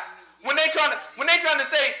crap. When they trying to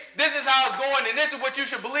say this is how it's going and this is what you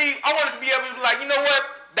should believe, I want us to be able to be like, you know what?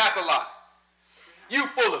 That's a lie. You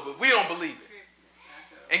full of it. We don't believe it.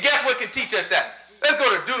 And guess what can teach us that? Let's go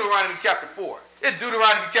to Deuteronomy chapter 4. It's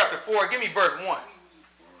Deuteronomy chapter 4. Give me verse 1.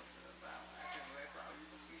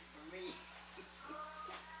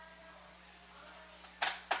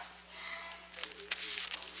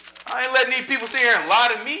 I ain't letting these people sit here and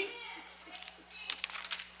lie to me.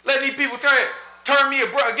 Letting these people turn me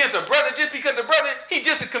against a brother just because the brother, he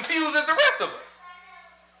just as confused as the rest of us.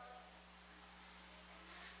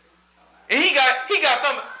 And they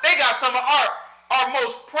got some of our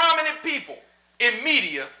most prominent people in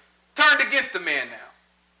media turned against the man now.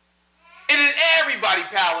 It is everybody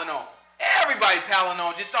piling on. Everybody piling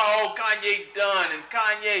on. Just oh, Kanye done and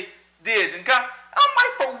Kanye this and I'm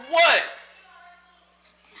like, for what?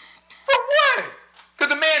 For what?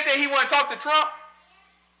 Because the man said he want to talk to Trump.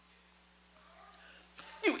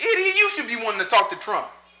 You idiot, you should be wanting to talk to Trump.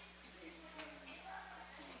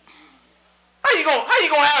 How you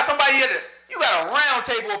gonna have somebody here that you got a round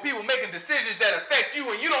table of people making decisions that affect you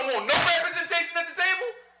and you don't want no representation at the table?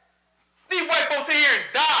 These white folks sit here and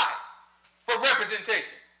die for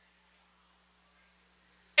representation.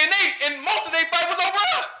 And most of their fight was over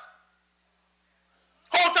us.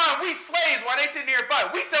 Whole time we slaves while they sitting here and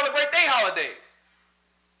fight. We celebrate their holidays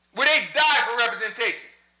where they die for representation.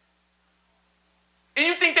 And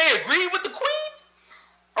you think they agree with the queen?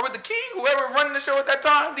 the show at that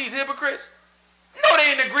time? These hypocrites? No,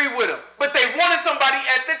 they didn't agree with him. But they wanted somebody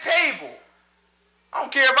at the table. I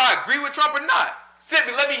don't care if I agree with Trump or not.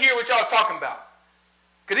 Simply let me hear what y'all talking about.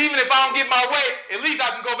 Because even if I don't get my way, at least I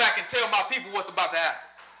can go back and tell my people what's about to happen.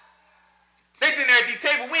 They sitting there at the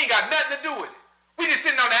table, we ain't got nothing to do with it. We just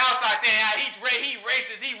sitting on the outside saying, he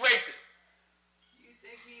racist, he racist. You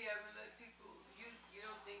think he ever let people, you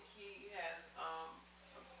don't think he has,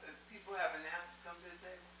 people haven't asked to come to the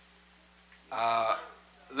table?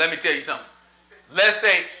 Let me tell you something. Let's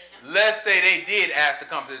say they did ask to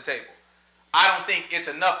come to the table. I don't think it's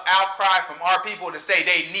enough outcry from our people to say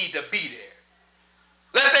they need to be there.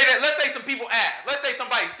 Let's say some people asked. Let's say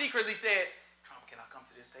somebody secretly said, Trump, can I come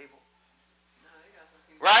to this table? No, they got some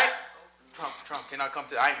people. Right? Trump, can I come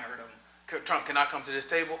to, I ain't heard of him. Trump, can I come to this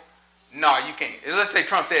table? No, you can't. Let's say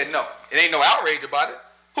Trump said no. It ain't no outrage about it.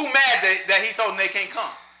 Who mad that he told them they can't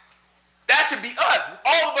come? That should be us.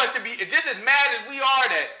 All of us should be just as mad as we are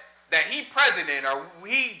that he president or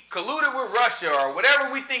he colluded with Russia or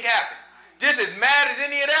whatever we think happened. Just as mad as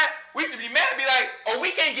any of that, we should be mad and be like, oh, we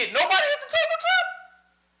can't get nobody at the table, Trump?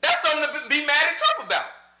 That's something to be mad at Trump about.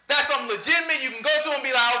 That's something legitimate you can go to and be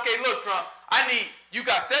like, okay, look, Trump, you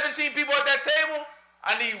got 17 people at that table,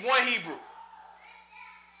 I need one Hebrew.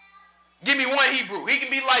 Give me one Hebrew. He can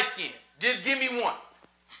be light-skinned. Just give me one.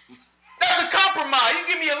 That's a compromise. You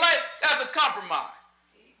give me a light, that's a compromise.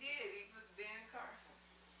 He did. He put Ben Carson.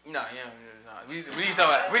 No. We need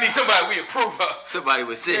somebody we approve of. Somebody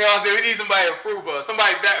with sense. You know what I'm saying? We need somebody to approve of.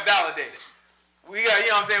 Somebody validated. We got, you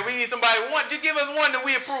know what I'm saying? We need somebody one. Just give us one that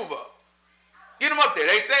we approve of. Get him up there.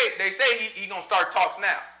 They say he gonna start talks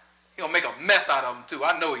now. He gonna make a mess out of them too.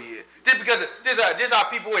 I know he is. Just because just how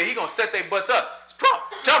people are, he gonna set their butts up.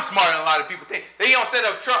 Trump's smarter than a lot of people think. They gonna set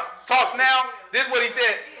up Trump talks now. This is what he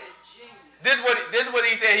said. This is what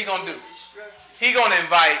he said he gonna do. He gonna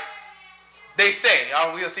invite. They say,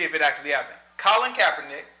 we'll see if it actually happened. Colin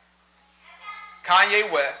Kaepernick,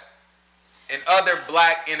 Kanye West, and other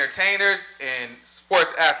black entertainers and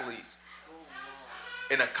sports athletes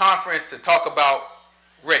in a conference to talk about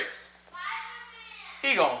race.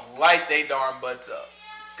 He gonna light they darn butts up.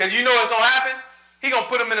 Because you know what's gonna happen? He gonna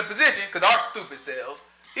put them in a position, because our stupid selves,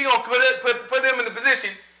 he gonna put them in a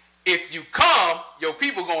position, if you come, your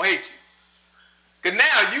people gonna hate you. Because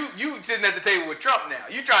now you sitting at the table with Trump now.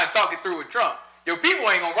 You trying to talk it through with Trump. Your people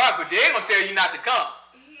ain't gonna rock with you. They ain't gonna tell you not to come.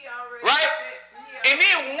 Right? And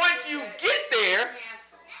then once you get there,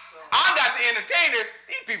 I got the entertainers.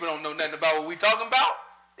 These people don't know nothing about what we talking about.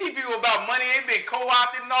 These people about money, they been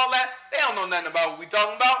co-opted and all that. They don't know nothing about what we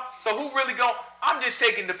talking about. So who really going? I'm just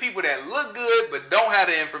taking the people that look good but don't have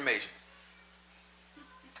the information.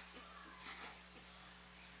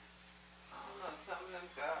 I don't know. Some of them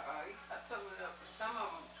got some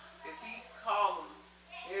of them. If he called them,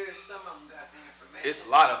 some of them got the information. It's a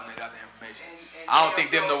lot of them that got the information. And I don't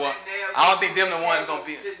think them the one. I don't think them the ones gonna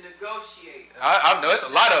be. To negotiate. I know it's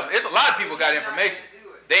a lot of them. It's a lot of people got information.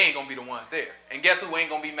 They ain't gonna be the ones there. And guess who ain't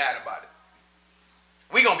gonna be mad about it?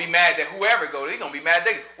 We gonna be mad that whoever goes, they gonna be mad.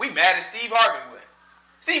 We mad at Steve Harvey went.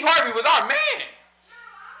 Steve Harvey was our man.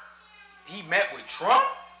 He met with Trump.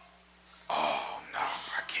 Oh no,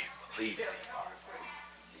 I can't believe Steve Harvey.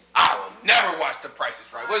 I will never watch The Price is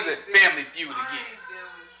Right. What is it? Family Feud again. I ain't been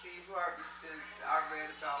with Steve Harvey since I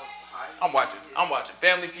read about how he I'm watching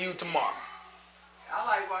Family Feud tomorrow. I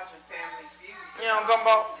like watching Family Feud. You know what I'm talking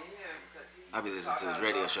about? I'll be listening to his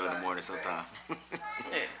radio show in the morning sometime.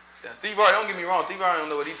 Yeah, Steve Harvey, don't get me wrong. Steve Harvey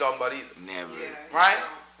don't know what he's talking about either. Never. Yeah, right?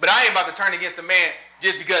 But I ain't about to turn against the man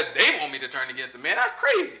just because they want me to turn against the man. That's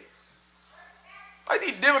crazy. Like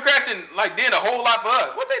these Democrats and like did a whole lot for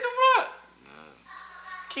us. What they do for us?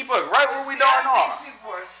 Keep us right where we darn are.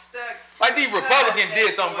 People are stuck. Like these Republicans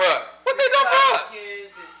did something for us. What they done for us?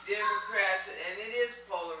 Republicans and Democrats, and it is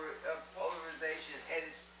polarization at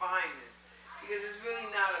its finest. Because it's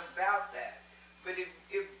really not about that. But if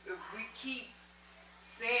we keep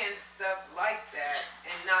saying stuff like that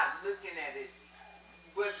and not looking at it,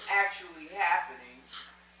 what's actually happening,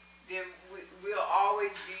 then we'll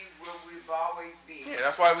always be where we've always been. Yeah,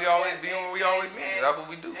 that's why we always be where we always been. That's what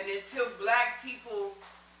we do. And until black people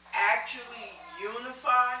actually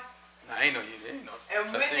unify, ain't no unity. and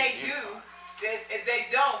when they do, they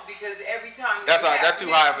don't, because every time that's too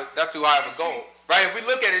high of a goal. Right? If we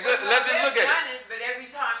look at it, let's just look at it. But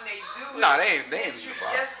every time they do it, they ain't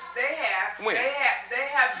unified. Yes, they have. When? They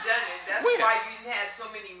have done it. That's when? why you had so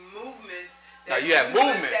many movements. Now you had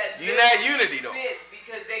movement. You had unity though.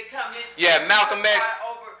 Because they come in. You had Malcolm X.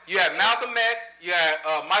 You had Malcolm X, you had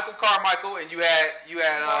Michael Carmichael, and you had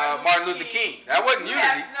Martin Luther King. That wasn't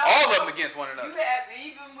unity. All of them against one another. You have,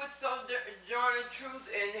 even with Sojourner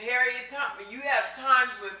Truth and Harriet Tubman, you have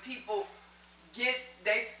times when people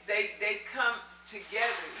they come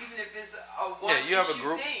together, even if it's a one you have a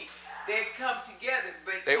group. thing, they come together.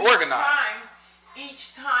 But they organize.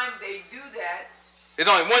 Each time they do that,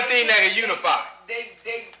 there's only one thing that can unify. They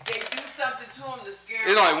do something to them to scare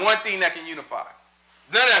them. There's only one thing that can unify.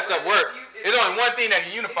 None of that stuff works. There's only one thing that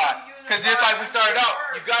can unify. Because just like we started out,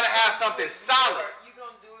 you got to have something solid.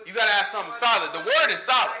 You got to have something solid. The word is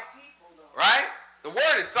solid. Right? The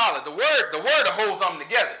word is solid. The word to hold something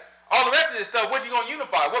together. All the rest of this stuff, what you going to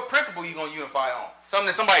unify? What principle you going to unify on?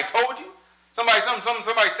 Something that somebody told you? Somebody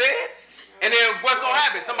said? And then what's going to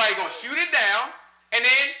happen? Somebody going to shoot it down, and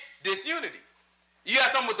then disunity. You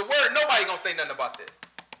got something with the word, nobody going to say nothing about that.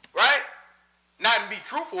 Right? Not and be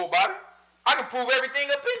truthful about it. I can prove everything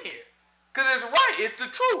up in here. Because it's right. It's the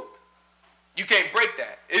truth. You can't break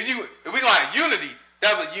that. If we're going to have unity,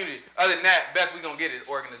 that was unity. Other than that, best we're going to get is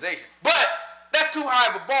organization. But that's too high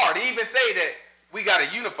of a bar to even say that we got to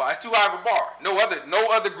unify. It's too high of a bar. No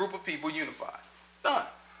other group of people unify. None.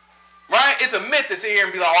 Right? It's a myth to sit here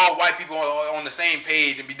and be like, all white people are on the same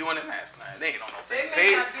page and be doing it. They ain't on the same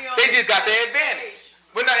page. They just got their advantage.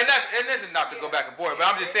 But no, and this is not to go back and forth, but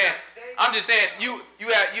I'm just saying, you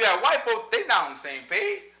had white folks, they not on the same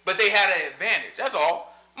page, but they had an advantage. That's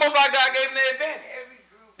all. Most likely God gave them the advantage.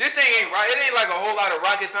 This thing ain't right. It ain't like a whole lot of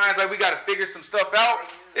rocket science, like we got to figure some stuff out.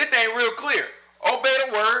 This thing real clear. Obey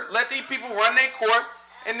the word, let these people run their course,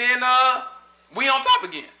 and then we on top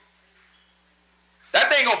again.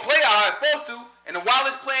 That thing gonna play out how it's supposed to, and while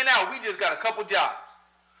it's playing out, we just got a couple jobs.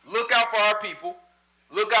 Look out for our people.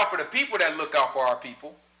 Look out for the people that look out for our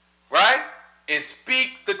people, right? And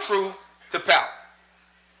speak the truth to power.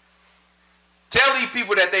 Tell these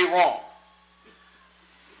people that they wrong.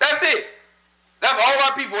 That's it. That's all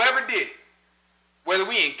our people ever did. Whether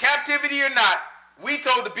we in captivity or not, we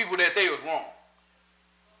told the people that they was wrong.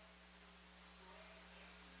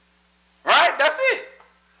 Right? That's it.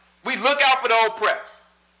 We look out for the oppressed.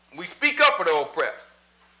 We speak up for the oppressed.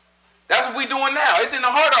 That's what we're doing now. It's in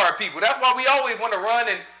the heart of our people. That's why we always want to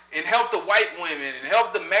run and help the white women and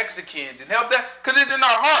help the Mexicans and help that, because it's in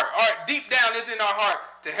our heart. Deep down, it's in our heart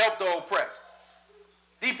to help the oppressed.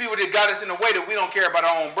 These people that got us in a way that we don't care about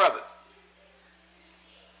our own brother.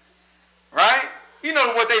 Right? You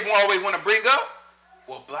know what they always want to bring up?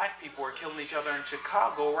 Well, black people are killing each other in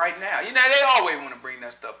Chicago right now. You know, they always want to bring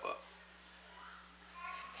that stuff up.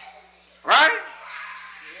 Right?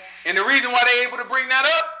 And the reason why they're able to bring that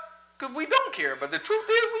up, because we don't care. But the truth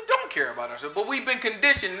is, we don't care about ourselves. But we've been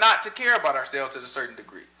conditioned not to care about ourselves to a certain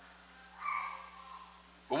degree.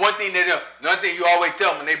 But one thing you always tell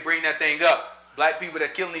them when they bring that thing up, black people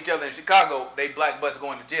that killing each other in Chicago, they black butts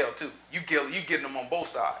going to jail too. You getting them on both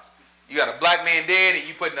sides. You got a black man dead and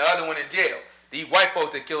you putting the other one in jail. These white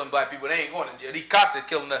folks that killing black people, they ain't going to jail. These cops that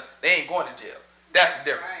killing them, they ain't going to jail. That's the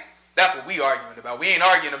difference. Right. That's what we arguing about. We ain't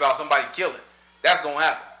arguing about somebody killing. That's going to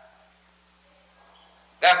happen.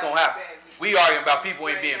 That's going to happen. We arguing about people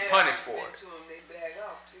ain't being punished for it.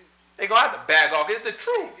 They going to have to bag off. It's the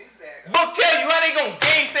truth. Book tell you how they going to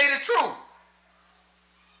gainsay the truth.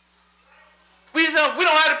 We don't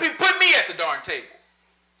have to put me at the darn table.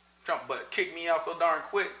 Trump better kick me out so darn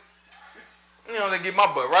quick. You know, they get my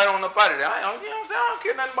butt right on up out of there. I don't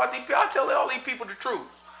care nothing about these people. I tell all these people the truth.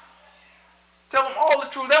 Tell them all the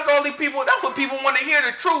truth. That's all these people. That's what people want to hear,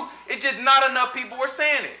 the truth. It's just not enough people were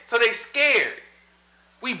saying it. So they scared.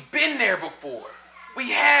 We've been there before.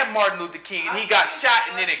 We had Martin Luther King and he got shot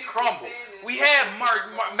and then it crumbled. We had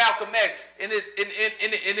Malcolm X and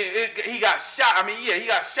he got shot. I mean, yeah, he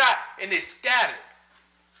got shot and it scattered.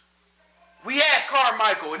 We had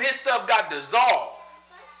Carmichael and his stuff got dissolved.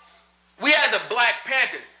 We had the Black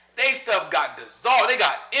Panthers. They stuff got dissolved. They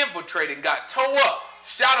got infiltrated, got tore up.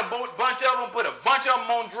 Shot a bunch of them, put a bunch of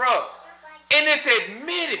them on drugs. And it's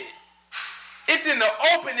admitted. It's in the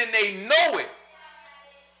open and they know it.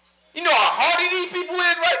 You know how hardy these people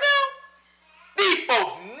is right now? These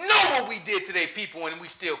folks know what we did to their people and we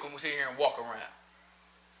still can sit here and walk around.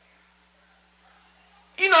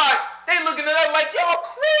 You know, they looking at us like y'all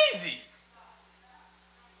crazy.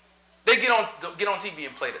 They get on TV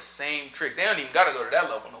and play the same trick. They don't even got to go to that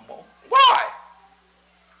level no more. Why?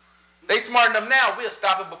 They smart enough now, we'll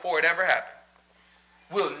stop it before it ever happened.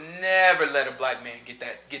 We'll never let a black man get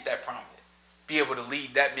that prominent, be able to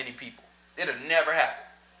lead that many people. It'll never happen.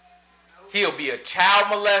 He'll be a child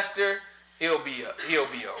molester. He'll be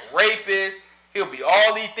a rapist. He'll be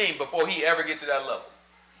all these things before he ever gets to that level.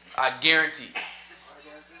 I guarantee you.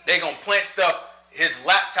 They're going to plant stuff his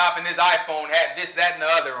laptop and his iPhone had this, that, and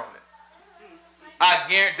the other on it. I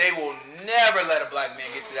guarantee they will never let a black man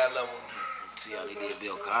get to that level again. See how they did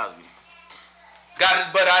Bill Cosby. Got his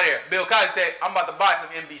butt out of there. Bill Cosby said, I'm about to buy some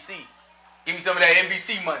NBC. Give me some of that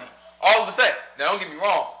NBC money. All of a sudden. Now, don't get me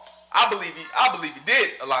wrong. I believe he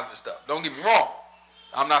did a lot of the stuff. Don't get me wrong.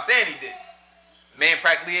 I'm not saying he didn't. Man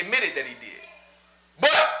practically admitted that he did.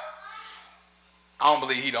 But I don't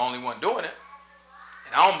believe he's the only one doing it.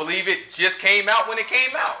 And I don't believe it just came out when it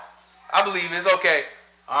came out. I believe it's okay.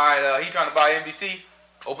 All right, he trying to buy NBC.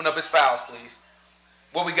 Open up his files, please.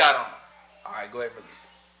 What we got on him? All right, go ahead and release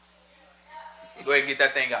it. Go ahead and get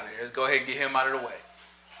that thing out of there. Let's go ahead and get him out of the way.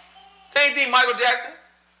 Same thing, Michael Jackson.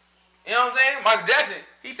 You know what I'm saying? Michael Jackson,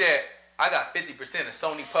 he said, I got 50% of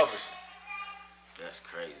Sony Publishing. That's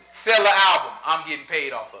crazy. Sell an album, I'm getting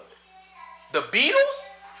paid off of it. The Beatles?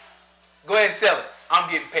 Go ahead and sell it. I'm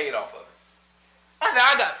getting paid off of it. I said,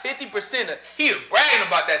 I got 50% of, he was bragging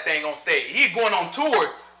about that thing on stage. He going on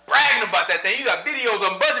tours, bragging about that thing. You got videos,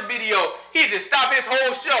 a bunch of videos. He just stopped his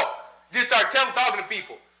whole show. Just start talking to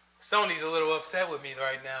people. Sony's a little upset with me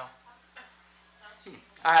right now.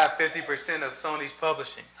 I have 50% of Sony's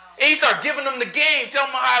publishing. And he start giving them the game,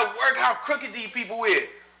 telling them how it work, how crooked these people is.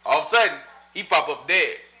 All of a sudden, he pop up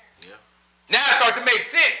dead. Yeah. Now it starts to make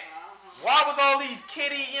sense. Why was all these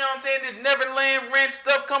kiddie, you know what I'm saying, this Neverland Ranch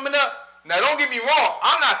stuff coming up? Now don't get me wrong.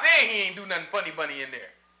 I'm not saying he ain't do nothing funny bunny in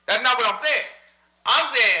there. That's not what I'm saying. I'm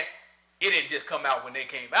saying it didn't just come out when they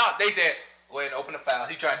came out. They said, go ahead and open the files.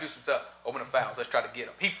 He trying to do some stuff. Open the files. Let's try to get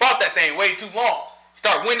him. He fought that thing way too long.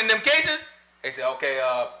 Start winning them cases. They said, okay,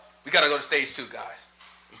 we got to go to stage 2, guys.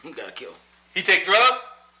 You got to kill him. He take drugs.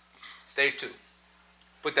 Stage 2.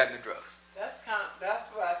 Put that in the drugs. That's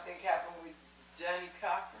what I think happened with Johnny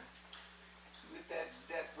Cochran. With that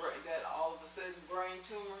all of a sudden brain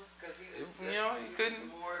tumor, because he couldn't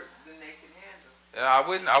more than they could handle. I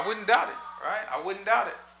wouldn't doubt it, right? I wouldn't doubt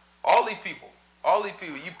it. All these people,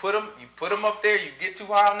 you put them up there, you get too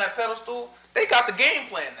high on that pedestal, they got the game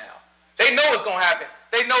plan now. They know it's gonna happen.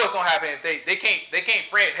 They know it's gonna happen if they can't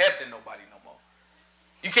Fred Hampton nobody no more.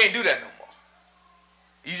 You can't do that no more.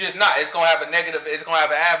 You just not. It's gonna have a negative. It's gonna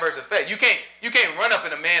have an adverse effect. You can't run up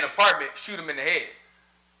in a man's apartment, shoot him in the head.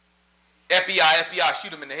 FBI,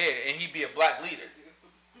 shoot him in the head, and he be a black leader.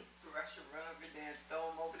 Russia run up in there and throw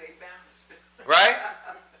him over their boundaries. Right?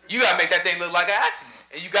 You gotta make that thing look like an accident,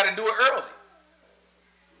 and you gotta do it early.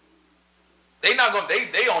 They not gonna.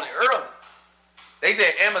 They on it early. They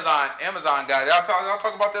said Amazon guys. Y'all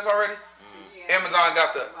talk about this already. Yeah, Amazon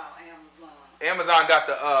got the. Amazon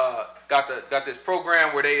got this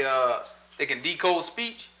program where they can decode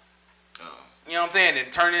speech. You know what I'm saying?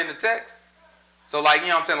 And turn it into text. So like, you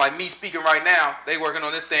know what I'm saying? Like me speaking right now, they working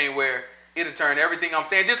on this thing where it'll turn everything I'm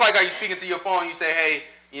saying. Just like how you speaking to your phone, you say, hey,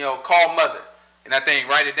 call mother. And that thing,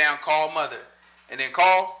 write it down, call mother. And then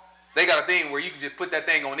call. They got a thing where you can just put that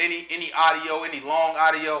thing on any audio, any long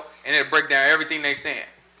audio, and it'll break down everything they saying.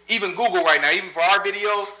 Even Google right now, even for our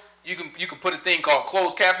videos, you can put a thing called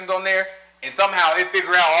closed captions on there, and somehow it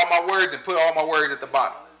figure out all my words and put all my words at the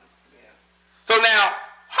bottom. So now,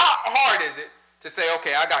 how hard is it to say,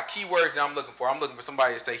 okay, I got keywords that I'm looking for. I'm looking for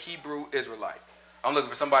somebody to say Hebrew Israelite. I'm looking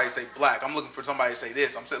for somebody to say black. I'm looking for somebody to say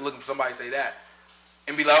this. I'm looking for somebody to say that.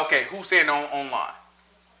 And be like, okay, who's saying it online?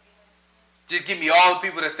 Just give me all the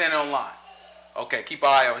people that's saying it online. Okay, keep an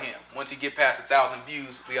eye on him. Once he get past 1,000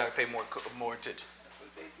 views, we got to pay more attention.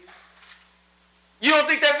 You don't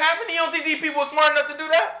think that's happening? You don't think these people are smart enough to do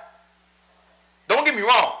that? Don't get me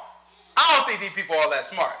wrong. I don't think these people are all that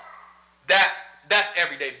smart. That's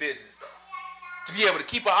everyday business, though. To be able to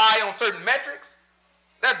keep an eye on certain metrics,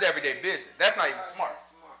 that's everyday business. That's not even smart.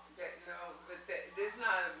 It's not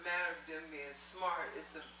a matter of them being smart.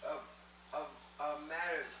 It's a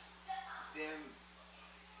matter of them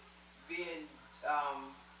being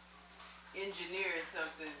engineering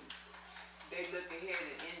something. They look ahead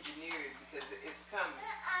and engineer it because it's coming.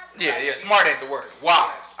 Yeah. Smart ain't the word.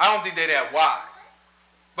 Wise. I don't think they're that wise.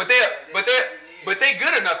 But they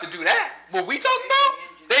good enough to do that. What we talking about?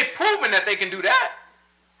 They proven that they can do that.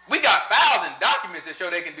 We got files and documents that show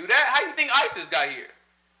they can do that. How you think ISIS got here?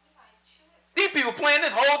 These people playing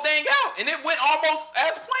this whole thing out, and it went almost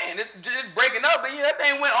as planned. It's just breaking up, but that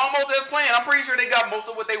thing went almost as planned. I'm pretty sure they got most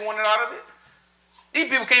of what they wanted out of it.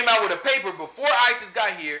 These people came out with a paper before ISIS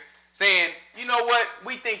got here saying, you know what?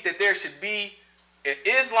 We think that there should be an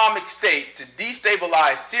Islamic state to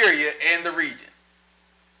destabilize Syria and the region.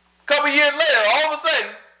 A couple years later, all of a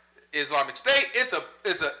sudden, Islamic State, it's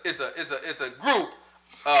a group,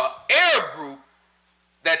 Arab group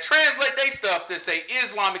that translate their stuff to say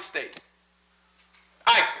Islamic State.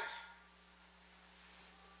 ISIS.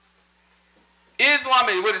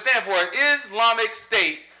 Islamic, what it stands for is Islamic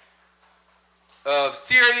State of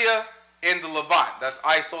Syria and the Levant. That's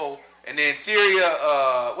ISIL. And then Syria,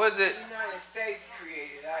 what is it? The United States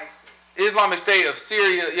created ISIS. Islamic State of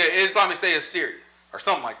Syria, yeah, Islamic State of Syria, or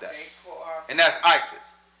something like that. And that's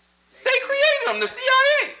ISIS. They created them, the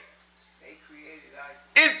CIA. They created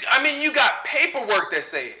ISIS. I mean, you got paperwork that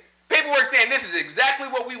say it. Paperwork saying this is exactly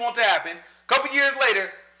what we want to happen. A couple years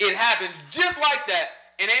later, it happened just like that.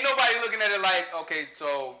 And ain't nobody looking at it like, okay,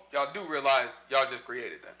 so y'all do realize y'all just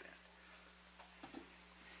created that thing.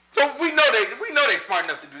 So we know they smart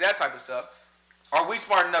enough to do that type of stuff. Are we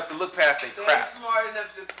smart enough to look past their crap? They're smart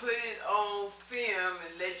enough to put it on film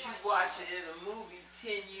and let you watch it in a movie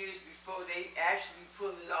 10 years before they actually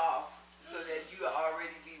pull it off, so that you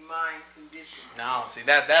already be mind conditioned. No, see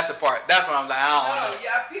that's the part. That's what I'm like. I don't know.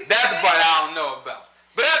 Yeah, that's the part I don't know about.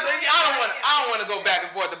 But I don't want to go back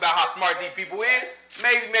and forth about how smart these people is.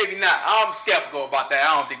 Maybe not. I'm skeptical about that.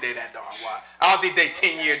 I don't think they that darn wise. I don't think they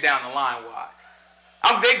 10 years down the line wise.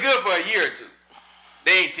 They good for a year or two.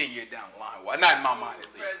 They ain't 10 years down the line wise. Not in my mind at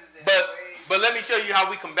least. But let me show you how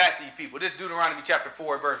we combat these people. This is Deuteronomy chapter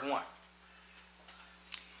 4 verse 1.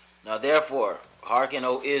 Now therefore, hearken,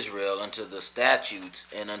 O Israel, unto the statutes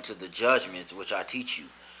and unto the judgments which I teach you,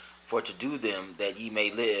 for to do them, that ye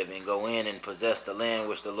may live, and go in and possess the land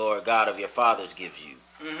which the Lord God of your fathers gives you.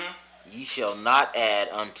 Mm-hmm. Ye shall not add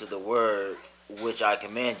unto the word which I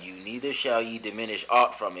command you, neither shall ye diminish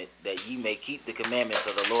aught from it, that ye may keep the commandments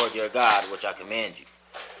of the Lord your God which I command you.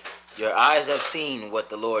 Your eyes have seen what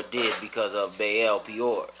the Lord did because of Baal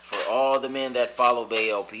Peor. For all the men that follow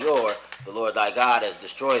Baal Peor, the Lord thy God has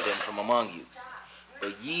destroyed them from among you.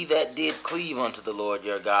 But ye that did cleave unto the Lord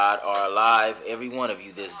your God are alive, every one of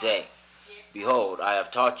you this day. Behold, I have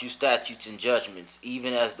taught you statutes and judgments,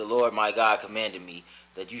 even as the Lord my God commanded me,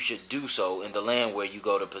 that you should do so in the land where you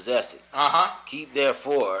go to possess it. Keep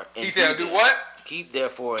therefore and he said, do what? Keep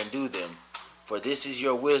therefore and do them, for this is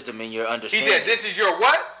your wisdom and your understanding. He said, this is your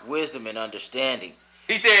what? Wisdom and understanding.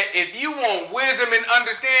 He said, if you want wisdom and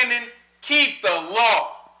understanding, keep the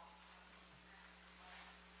law.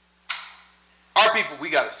 Our people, we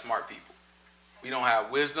got a smart people. We don't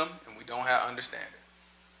have wisdom and we don't have understanding.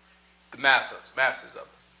 The masses of us.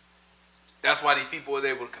 That's why these people was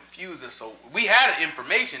able to confuse us. So we had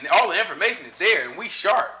information. All the information is there and we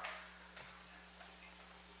sharp.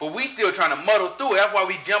 But we still trying to muddle through it. That's why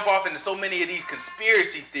we jump off into so many of these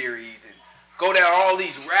conspiracy theories and go down all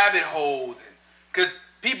these rabbit holes. Because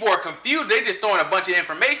people are confused. They just throwing a bunch of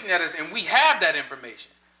information at us and we have that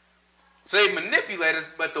information. So they manipulate us,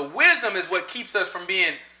 but the wisdom is what keeps us from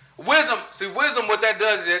being wisdom. See, wisdom, what that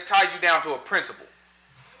does is it ties you down to a principle.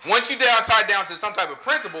 Once you're tied down to some type of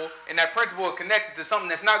principle, and that principle is connected to something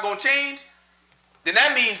that's not going to change, then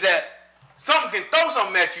that means that something can throw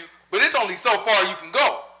something at you, but it's only so far you can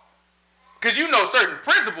go. Because you know certain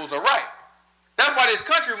principles are right. That's why this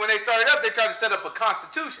country, when they started up, they tried to set up a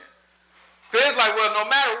constitution. Because it's like, well, no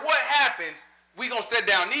matter what happens, we're going to set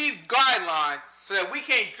down these guidelines so that we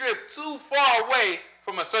can't drift too far away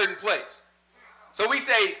from a certain place. So we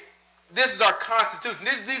say, this is our constitution.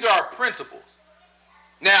 These are our principles.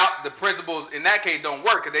 Now, the principles in that case don't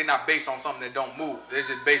work because they're not based on something that don't move. They're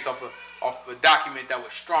just based off a document that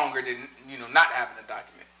was stronger than, not having a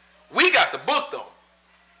document. We got the book, though.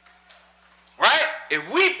 Right? If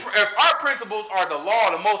our principles are the law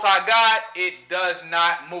of the Most High God, it does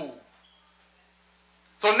not move.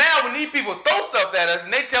 So now when these people throw stuff at us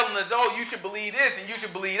and they telling us, oh, you should believe this and you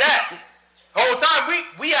should believe that, the whole time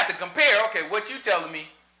we have to compare, okay, what you telling me,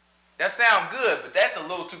 that sounds good, but that's a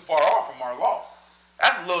little too far off from our law.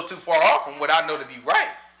 That's a little too far off from what I know to be right.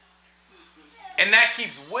 And that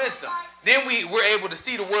keeps wisdom. Then we're able to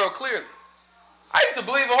see the world clearly. I used to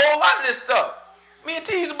believe a whole lot of this stuff. Me and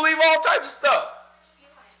T used to believe all types of stuff.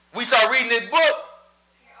 We start reading this book,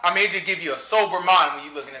 it just gives you a sober mind when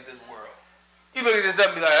you're looking at this world. You look at this stuff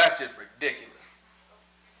and be like, that's just ridiculous.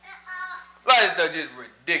 This stuff just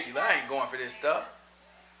ridiculous. I ain't going for this stuff.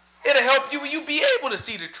 It'll help you when you be able to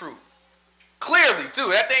see the truth. Clearly, too.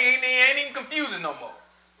 That thing ain't even confusing no more.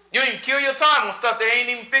 You don't even kill your time on stuff that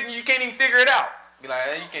you can't even figure it out. Be like,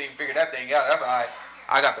 you can't even figure that thing out. That's all right.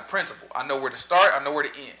 I got the principle. I know where to start. I know where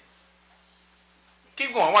to end.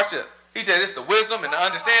 Keep going. Watch this. He says it's the wisdom and the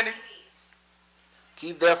understanding.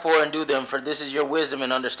 Keep therefore and do them, for this is your wisdom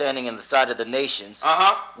and understanding in the sight of the nations,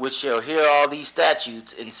 which shall hear all these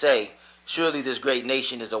statutes and say, surely this great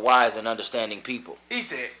nation is a wise and understanding people. He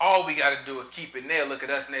said, all we got to do is keep it there, look at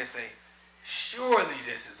us and they say, surely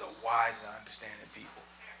this is a wise and understanding people.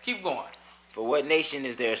 Keep going. For what nation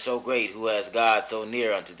is there so great who has God so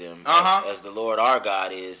near unto them as the Lord our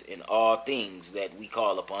God is in all things that we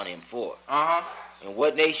call upon him for? And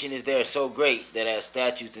what nation is there so great that has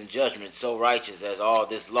statutes and judgments so righteous as all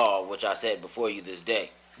this law which I set before you this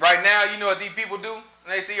day? Right now, you know what these people do when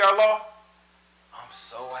they see our law? I'm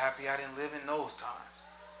so happy I didn't live in those times.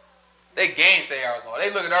 They gainsay our law.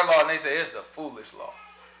 They look at our law and they say it's a foolish law.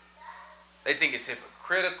 They think it's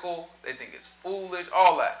hypocritical. They think it's foolish.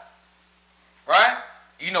 All that. Right?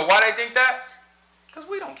 You know why they think that? Because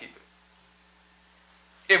we don't keep it.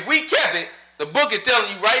 If we kept it, the book is telling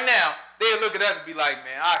you right now, they'll look at us and be like,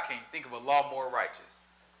 man, I can't think of a law more righteous.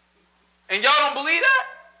 And y'all don't believe that?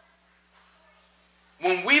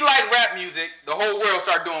 When we like rap music, the whole world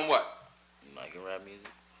start doing what? You liking rap music?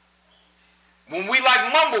 When we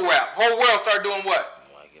like mumble rap, whole world start doing what?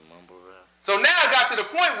 You liking mumble rap? So now it got to the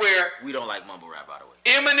point where we don't like mumble rap, by the way.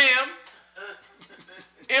 Eminem,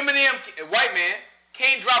 a white man,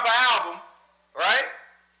 can't drop an album, right?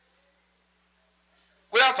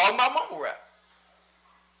 Without talking about mumble rap.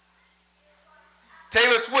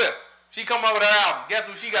 Taylor Swift, she come up with her album. Guess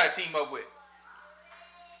who she got to team up with?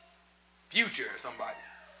 Future or somebody.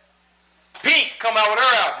 Pink come out with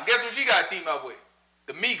her album. Guess who she got to team up with?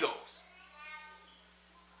 The Migos.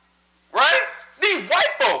 Right? These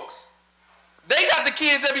white folks, they got the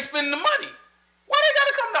kids that be spending the money. Why they got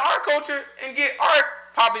to come to our culture and get our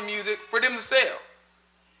popping music for them to sell?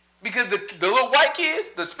 Because the little white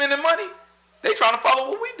kids, the spending money, they trying to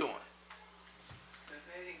follow what we doing. But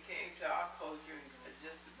they came to our culture and got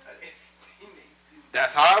just about everything they do.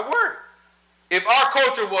 That's how it worked. If our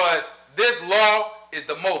culture was, this law is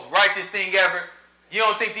the most righteous thing ever, you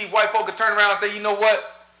don't think these white folk could turn around and say, you know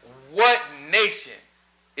what? What nation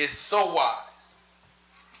is so wise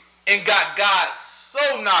and got God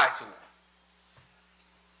so nigh to him?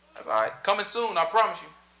 That's all right. Coming soon, I promise you.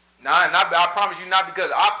 I promise you not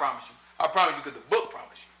because I promise you. I promise you because the book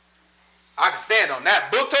promised you. I can stand on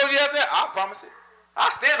that. Book told you that. I promise it.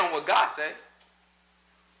 I stand on what God said.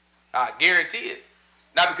 I guarantee it.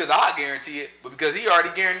 Not because I guarantee it, but because he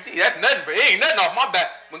already guaranteed. That's nothing for it. Ain't nothing off my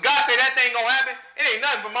back. When God say that thing gonna happen, it ain't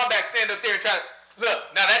nothing for my back to stand up there and try to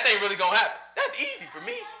look. Now that thing really gonna happen. That's easy for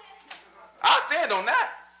me. I'll stand on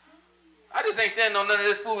that. I just ain't standing on none of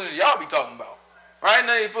this foolishness y'all be talking about. Right?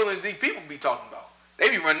 None of these foolishness these people be talking about. They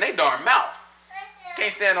be running their darn mouth.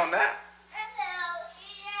 Can't stand on that.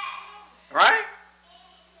 Right?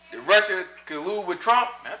 Did Russia collude with Trump?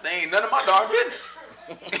 That thing ain't none of my darn business.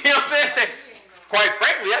 You know what I'm saying? Quite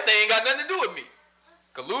frankly, that thing ain't got nothing to do with me.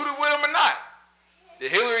 Colluded with him or not.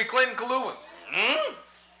 Did Hillary Clinton collude with him?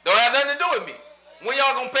 Don't have nothing to do with me. When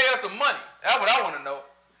y'all gonna pay us some money? That's what I want to know.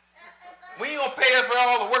 When you gonna pay us for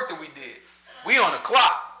all the work that we did? We on the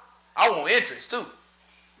clock. I want interest too.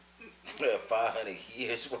 500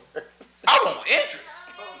 years worth. I want interest.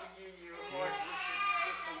 Oh, we give you a horse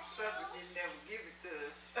with some stuff and you never give it to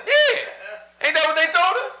us. Yeah. Ain't that what they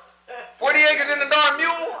told us? 40 acres in a darn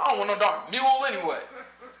mule? I don't want no darn mule anyway.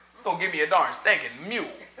 Don't give me a darn stinking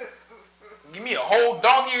mule. Give me a whole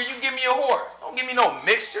donkey or you give me a horse. Don't give me no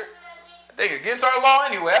mixture. That thing against our law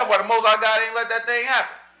anyway. That's why the Most High God ain't let that thing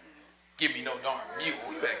happen. Give me no darn mule.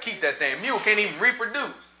 You better keep that thing. Mule can't even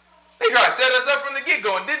reproduce. They tried to set us up from the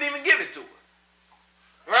get-go and didn't even give it to us.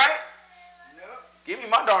 Right? Nope. Give me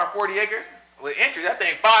my darn 40 acres. With interest, that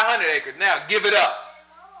thing 500 acres. Now give it up.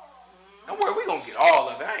 Don't worry, we gonna get all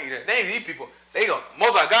of it. They ain't these people.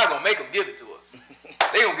 Most High God gonna make them give it to us.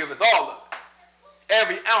 They gonna give us all of it.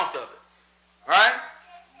 Every ounce of it. Right?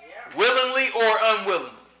 Yeah. Willingly or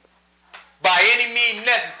unwillingly. By any means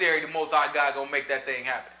necessary, the Most High God gonna make that thing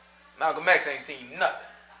happen. Malcolm X ain't seen nothing.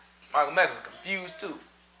 Malcolm X was confused too.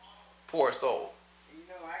 Poor soul. You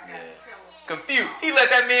know, I got a telephone. Confused. He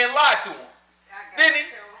let that man lie to him. I got Didn't he?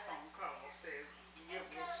 a telephone call that said give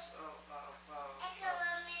us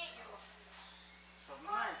some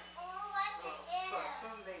money for a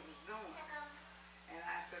son they was doing. And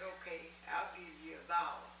I said, okay, I'll give you $1.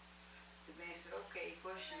 The man said, okay,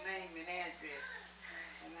 what's your name and address?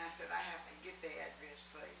 And I said, I have to get the address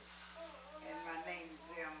for you. And my name is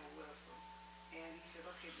Zelma Wilson. And he said,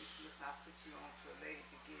 okay, Miss Wilson, I'll put you on to a lady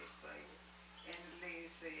to get it for you. And the lady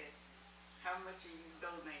said, how much are you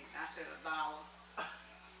donating? I said, $1.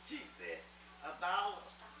 She said, $1?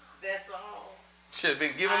 That's all. Should have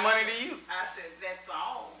been giving money to you. I said, that's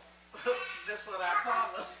all. That's what I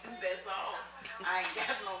promised. That's all. I ain't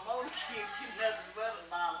got no more to give you, nothing but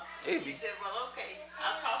 $1. She said, well, okay,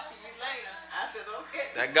 I'll talk to you later. I said,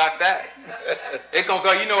 okay. That got that. It gonna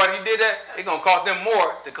cost, you know what he did that? It gonna cost them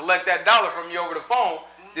more to collect that dollar from you over the phone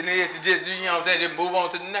than it is to just, you know what I'm saying, just move on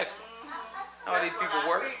to the next one. How these people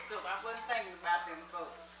work. I wasn't thinking about them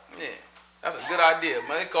folks. Yeah. That's a good idea.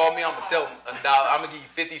 When they call me, I'm gonna tell them $1. I'm gonna give you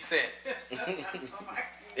 50 cents.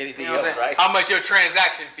 Anything You know what I'm else, saying? right? How much your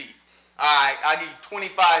transaction fee? All right, I'll give you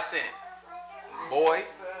 25 cents. Boy,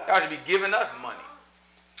 y'all should be giving us money.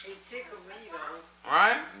 It tickled me though.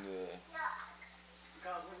 Right? Yeah.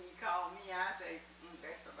 Because when you call me, I say,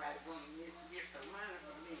 that's somebody going to get some money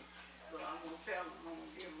from me. So I'm going to tell them I'm going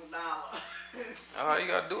to give them $1. That's how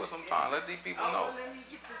you gotta do it sometimes. Let these people know. Well, let me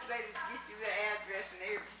get this lady to get you the address and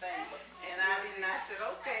everything. And I said,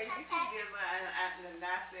 okay, you can give her. And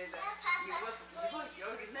I said,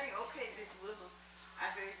 your name? Okay, Miss Willow.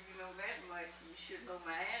 I said, if you know that much, you should know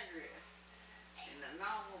my address. And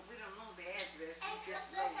no, we don't know the address. We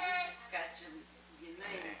just know we just got your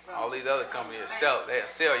name. From All these other companies they'll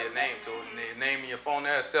sell your name to them. Their name in your phone,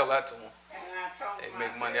 they'll sell that to them. And I told They him,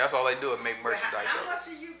 make I money. said, That's all they do is make merchandise. How much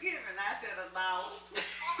are you giving? I said $1.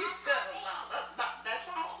 He said $1. That's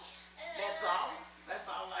all. That's all. That's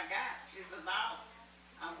all I got is $1.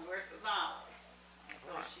 I'm worth $1. So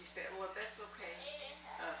she said, well, that's okay.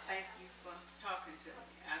 Thank you for talking to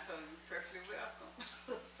me. I told her, you're perfectly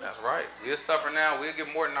welcome. That's right. We'll suffer now. We'll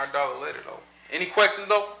get more than our dollar later, though. Any questions,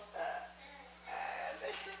 though?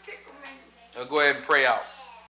 That should tickle me. Go ahead and pray out.